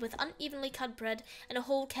tray with unevenly cut bread and a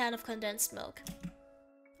whole can of condensed milk.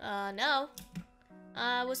 No.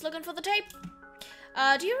 I was looking for the tape.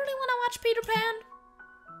 Do you really want to watch Peter Pan?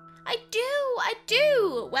 I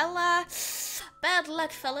do! Well, bad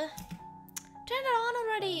luck, fella. Turn it on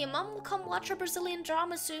already. Mom will come watch our Brazilian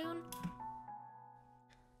drama soon.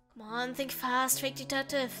 Come on, think fast, fake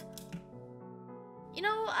detective. You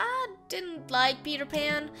know, I didn't like Peter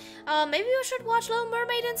Pan. Maybe we should watch Little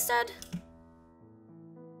Mermaid instead?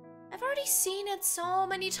 I've already seen it so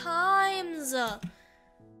many times.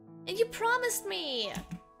 And you promised me.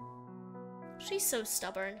 She's so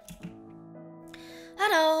stubborn. I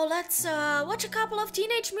know, let's watch a couple of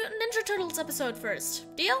Teenage Mutant Ninja Turtles episode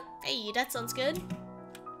first. Deal? Hey, that sounds good.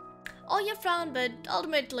 Olia frowned but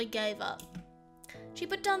ultimately gave up. She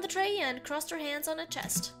put down the tray and crossed her hands on her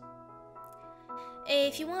chest.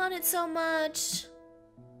 If you want it so much,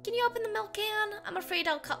 can you open the milk can? I'm afraid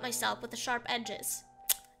I'll cut myself with the sharp edges.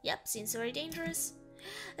 Yep, seems very dangerous.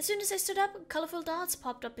 As soon as I stood up, colorful dots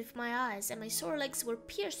popped up before my eyes and my sore legs were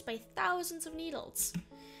pierced by thousands of needles.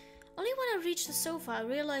 Only when I reached the sofa, I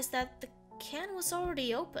realized that the can was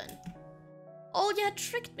already open. Olia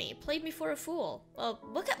tricked me, played me for a fool. Well,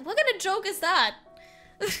 what kind of joke is that?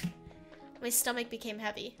 My stomach became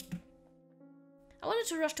heavy. I wanted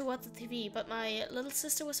to rush to watch the TV, but my little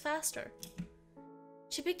sister was faster.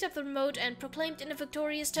 She picked up the remote and proclaimed in a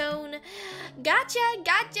victorious tone, "Gotcha,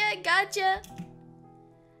 gotcha, gotcha!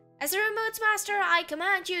 As the remote's master, I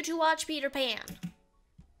command you to watch Peter Pan."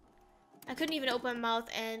 I couldn't even open my mouth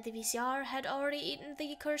and the VCR had already eaten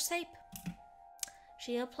the cursed tape.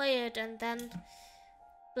 She'll play it and then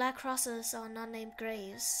black crosses on unnamed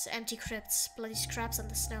graves, empty crypts, bloody scraps on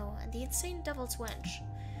the snow, and the insane devil's wench.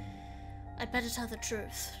 I'd better tell the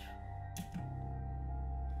truth.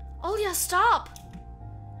 Olia, stop!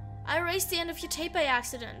 I erased the end of your tape by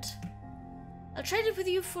accident. I'll trade it with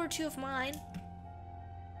you for 2 of mine.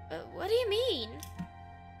 What do you mean?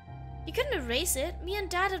 You couldn't erase it. Me and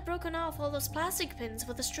Dad had broken off all those plastic pins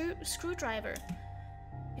with a screwdriver.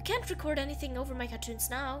 You can't record anything over my cartoons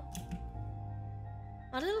now.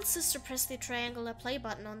 My little sister pressed the triangular play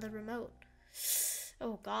button on the remote.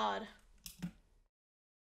 Oh God.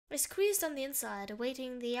 I squeezed on the inside,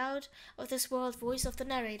 awaiting the out-of-this-world voice of the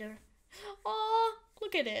narrator. Oh,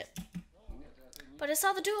 look at it. But I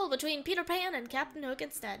saw the duel between Peter Pan and Captain Hook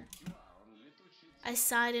instead. I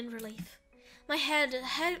sighed in relief. My head,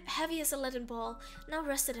 heavy as a leaden ball, now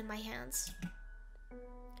rested in my hands.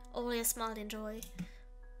 Olia smiled in joy.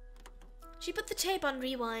 She put the tape on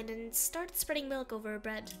rewind and started spreading milk over her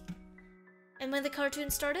bread. And when the cartoon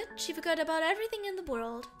started, she forgot about everything in the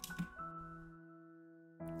world.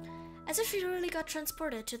 As if she really got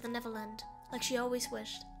transported to the Neverland, like she always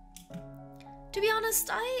wished. To be honest,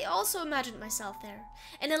 I also imagined myself there,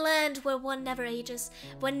 in a land where one never ages,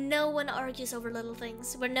 where no one argues over little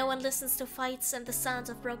things, where no one listens to fights and the sounds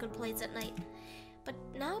of broken plates at night. But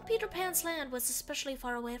now Peter Pan's land was especially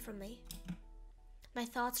far away from me. My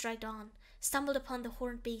thoughts dragged on, stumbled upon the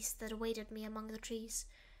horned beast that awaited me among the trees,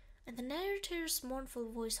 and the narrator's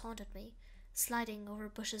mournful voice haunted me, sliding over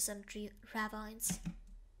bushes and ravines.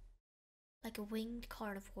 Like a winged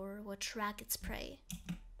carnivore would track its prey.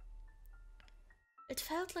 It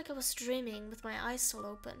felt like I was dreaming with my eyes still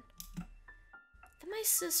open. Then my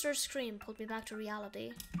sister's scream pulled me back to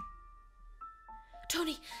reality.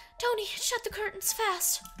 Tony, shut the curtains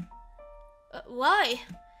fast! Why?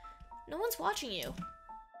 No one's watching you.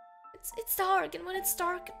 It's dark, and when it's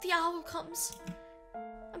dark, the owl comes.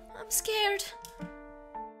 I'm scared.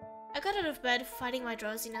 I got out of bed, fighting my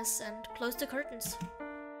drowsiness, and closed the curtains.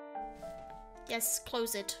 Yes,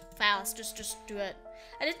 close it. Fast. Just do it.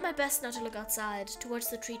 I did my best not to look outside, towards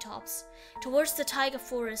the treetops, towards the taiga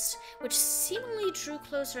forest, which seemingly drew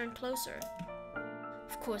closer and closer.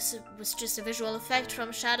 Of course, it was just a visual effect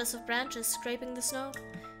from shadows of branches scraping the snow.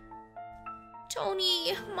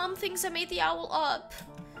 Tony, Mom thinks I made the owl up.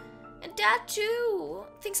 And Dad, too,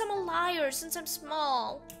 thinks I'm a liar since I'm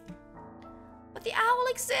small. But the owl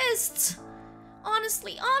exists!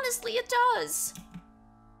 Honestly, it does!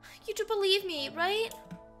 You do believe me, right?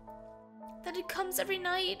 that it comes every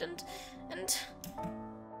night and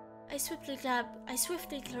I swiftly grabbed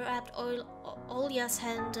Olya's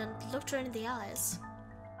hand and looked her in the eyes.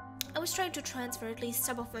 I was trying to transfer at least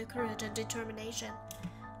some of my courage and determination.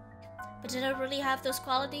 But did I really have those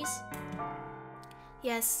qualities?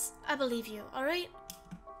 Yes, I believe you, alright?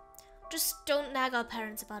 Just don't nag our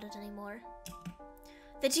parents about it anymore.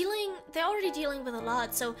 They're already dealing with a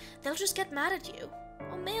lot, so they'll just get mad at you.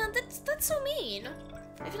 Oh man, that's so mean.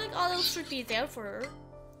 I feel like all else should be there for her.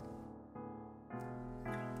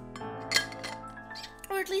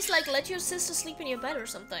 Or at least like let your sister sleep in your bed or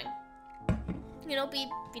something. You know, be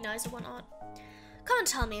nice or whatnot. Come and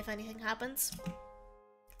tell me if anything happens.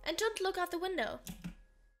 And don't look out the window.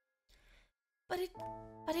 But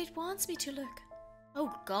it wants me to look.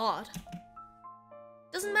 Oh god.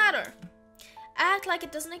 Doesn't matter. Act like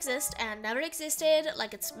it doesn't exist and never existed,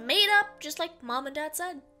 like it's made up, just like Mom and Dad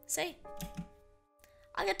said. Say.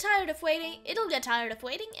 I'll get tired of waiting, it'll get tired of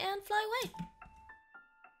waiting and fly away.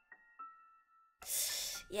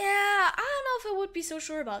 Yeah, I don't know if I would be so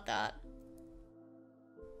sure about that.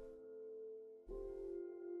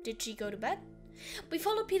 Did she go to bed? We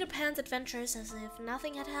followed Peter Pan's adventures as if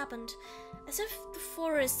nothing had happened. As if the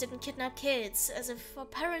forest didn't kidnap kids. As if our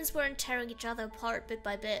parents weren't tearing each other apart bit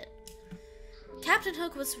by bit. Captain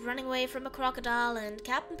Hook was running away from a crocodile and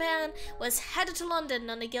Captain Pan was headed to London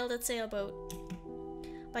on a gilded sailboat.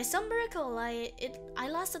 By some miracle, I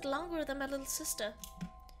lasted longer than my little sister.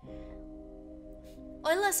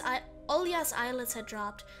 Olya's eyelids had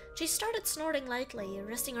dropped. She started snorting lightly,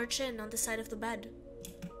 resting her chin on the side of the bed.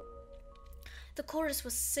 The chorus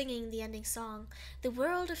was singing the ending song. The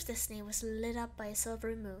world of Disney was lit up by a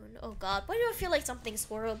silvery moon. Oh god, why do I feel like something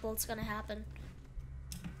horrible is gonna happen?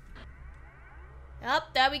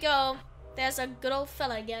 Yup, there we go. There's a good old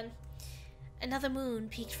fella again. Another moon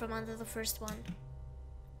peeked from under the first one.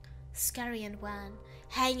 Scary and wan,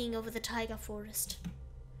 hanging over the taiga forest.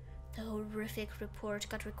 The horrific report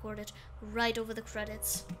got recorded right over the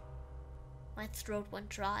credits. My throat went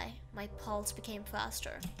dry. My pulse became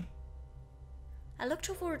faster. I looked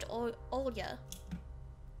toward Olya.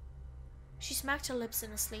 She smacked her lips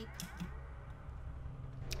in her sleep.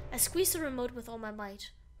 I squeezed the remote with all my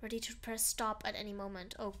might, ready to press stop at any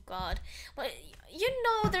moment. Oh god. Well, you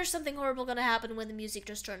know there's something horrible gonna happen when the music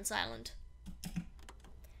just turns silent.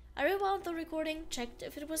 I rewound the recording, checked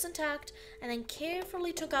if it was intact, and then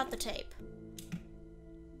carefully took out the tape.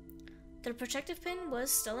 The protective pin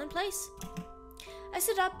was still in place. I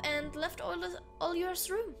stood up and left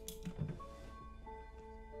Olya's room.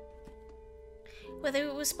 Whether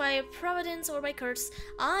it was by providence or by curse,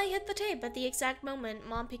 I hit the tape at the exact moment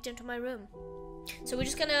Mom peeked into my room. So we're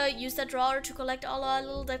just gonna use that drawer to collect all our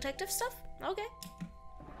little detective stuff? Okay.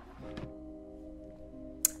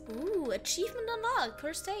 Ooh, achievement unlocked,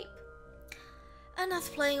 first tape.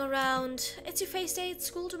 Enough playing around. It's your face day at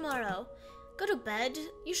school tomorrow. Go to bed.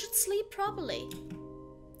 You should sleep properly.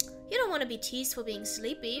 You don't want to be teased for being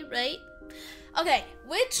sleepy, right? Okay,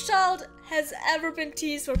 which child has ever been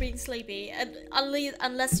teased for being sleepy?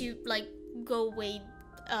 Unless you, like, go away,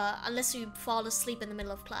 unless you fall asleep in the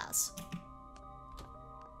middle of class.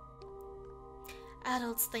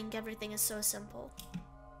 Adults think everything is so simple.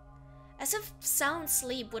 As if sound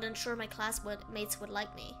sleep would ensure my classmates would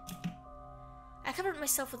like me. I covered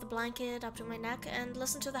myself with a blanket up to my neck and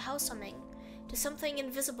listened to the house humming, to something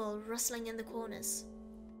invisible rustling in the corners.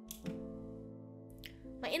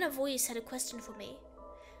 My inner voice had a question for me.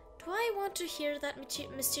 Do I want to hear that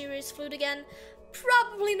mysterious flute again?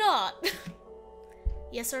 Probably not.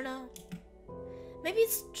 Yes or no? Maybe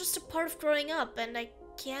it's just a part of growing up and I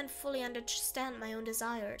can't fully understand my own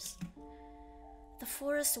desires. The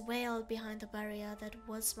forest wailed behind the barrier that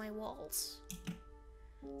was my walls.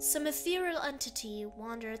 Some ethereal entity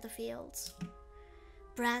wandered the fields.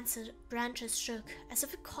 Branches shook as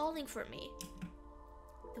if calling for me.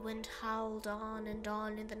 The wind howled on and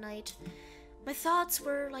on in the night. My thoughts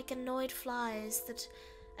were like annoying flies that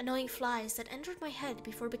entered my head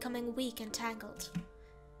before becoming weak and tangled.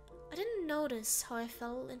 I didn't notice how I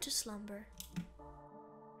fell into slumber.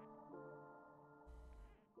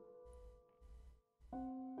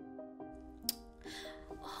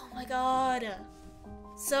 Oh my god.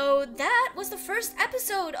 So that was the first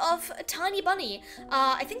episode of Tiny Bunny.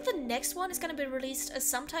 I think the next one is gonna be released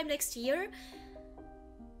sometime next year.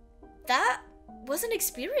 That was an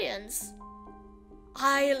experience.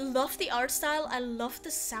 I love the art style, I love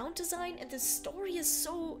the sound design, and the story is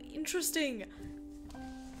so interesting.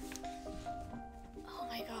 Oh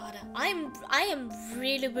my god, I am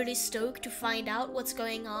really stoked to find out what's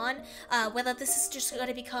going on. Whether this is just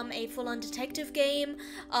gonna become a full-on detective game,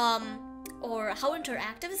 or how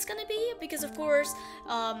interactive it's gonna be, because of course,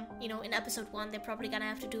 you know, in episode 1 they're probably gonna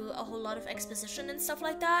have to do a whole lot of exposition and stuff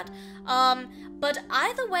like that. But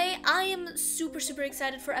either way, I am super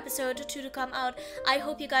excited for episode 2 to come out. I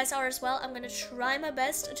hope you guys are as well. I'm gonna try my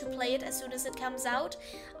best to play it as soon as it comes out.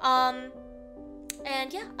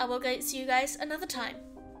 And yeah, I will see you guys another time.